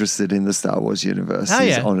not interested in the Star Wars universe.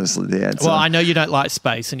 Is honestly the answer. Well, I know you don't like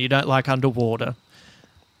space and you don't like underwater.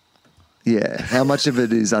 Yeah. How much of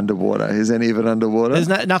it is underwater? Is any of it underwater?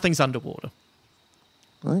 Nothing's underwater.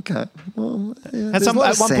 Okay. Well, at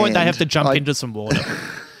one point they have to jump into some water.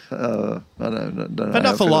 I don't know. But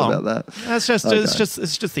not for long. About that. It's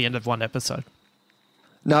just the end of one episode.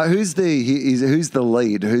 No, who's the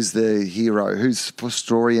lead? Who's the hero? Whose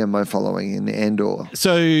story am I following in Andor?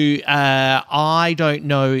 So I don't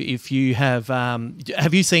know if you have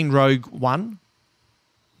you seen Rogue One?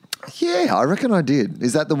 Yeah, I reckon I did.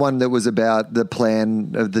 Is that the one that was about the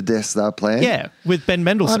plan of the Death Star plan? Yeah, with Ben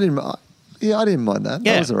Mendelsohn. I didn't mind that.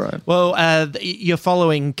 Yeah. That was all right. Well, you're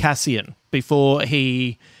following Cassian before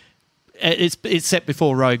he... It's set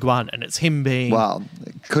before Rogue One, and it's him being... Wow.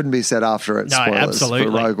 couldn't be said after it. Spoilers for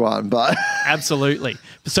Rogue One, but absolutely.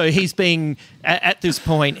 So he's being at this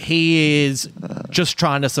point. He is just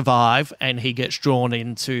trying to survive, and he gets drawn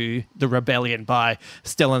into the rebellion by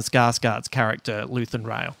Stellan Skarsgård's character Luthen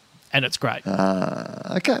Rail, and it's great.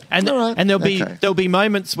 Okay, and right. and there'll be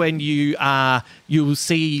moments when you'll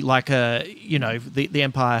see like the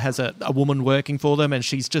Empire has a woman working for them, and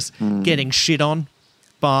she's just getting shit on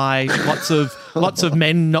by lots of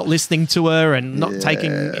men not listening to her and not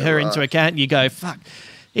taking her into account. You go, fuck.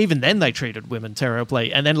 Even then they treated women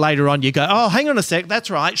terribly. And then later on you go, oh, hang on a sec, that's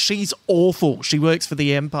right, she's awful. She works for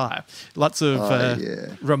the Empire. Lots of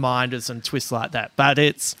reminders and twists like that. But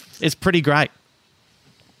it's pretty great.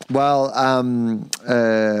 Well,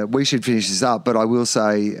 we should finish this up, but I will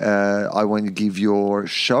say I want to give your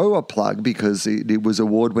show a plug because it was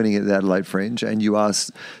award-winning at the Adelaide Fringe, and you are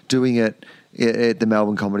doing it at the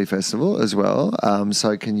Melbourne Comedy Festival as well.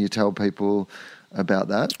 So can you tell people about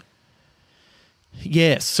that?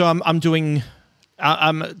 Yes. So I'm doing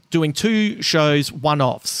 2 shows,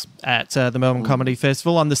 one-offs at the Melbourne Comedy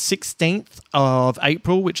Festival on the 16th of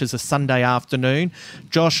April, which is a Sunday afternoon.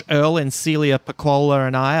 Josh Earl and Celia Pacquola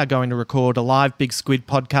and I are going to record a live Big Squid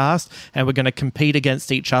podcast, and we're going to compete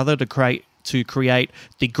against each other to create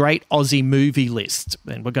the Great Aussie Movie List.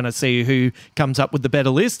 And we're going to see who comes up with the better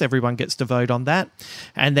list. Everyone gets to vote on that.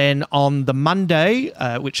 And then on the Monday,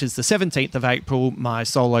 which is the 17th of April, my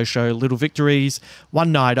solo show, Little Victories,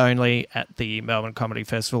 one night only at the Melbourne Comedy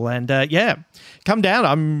Festival. And come down.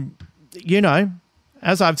 I'm,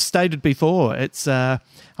 as I've stated before, it's I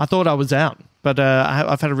thought I was out, but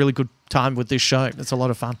I've had a really good time with this show. It's a lot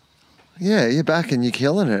of fun. Yeah, you're back and you're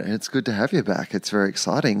killing it. It's good to have you back. It's very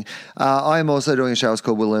exciting. I am also doing a show. It's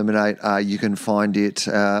called Willuminate. You can find it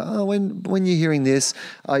when you're hearing this.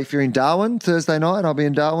 If you're in Darwin, Thursday night, I'll be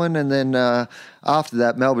in Darwin. And then after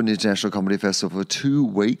that, Melbourne International Comedy Festival for 2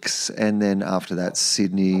 weeks. And then after that,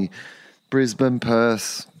 Sydney, Brisbane,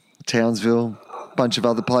 Perth, Townsville, a bunch of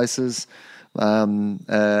other places. And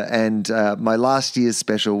my last year's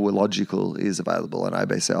special, Logical, is available on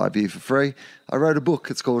ABC iView for free. I wrote a book.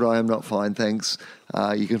 It's called I Am Not Fine, Thanks.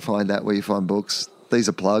 You can find that where you find books. These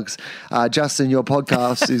are plugs. Justin, your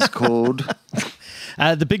podcast is called...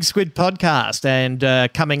 The Big Squid Podcast.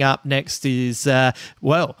 And coming up next is,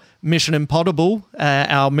 Mission Impossible,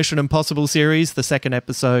 our Mission Impossible series. The second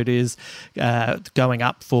episode is going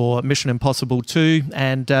up for Mission Impossible 2.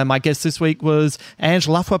 And my guest this week was Ange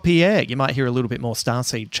Lafrepierre. You might hear a little bit more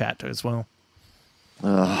Starseed chat as well.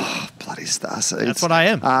 Oh, bloody Starseed. That's what I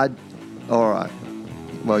am. All right.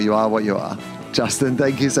 Well, you are what you are. Justin,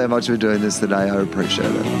 thank you so much for doing this today. I appreciate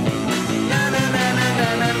it.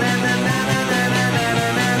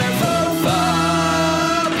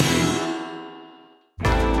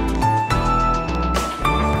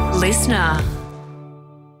 Listener.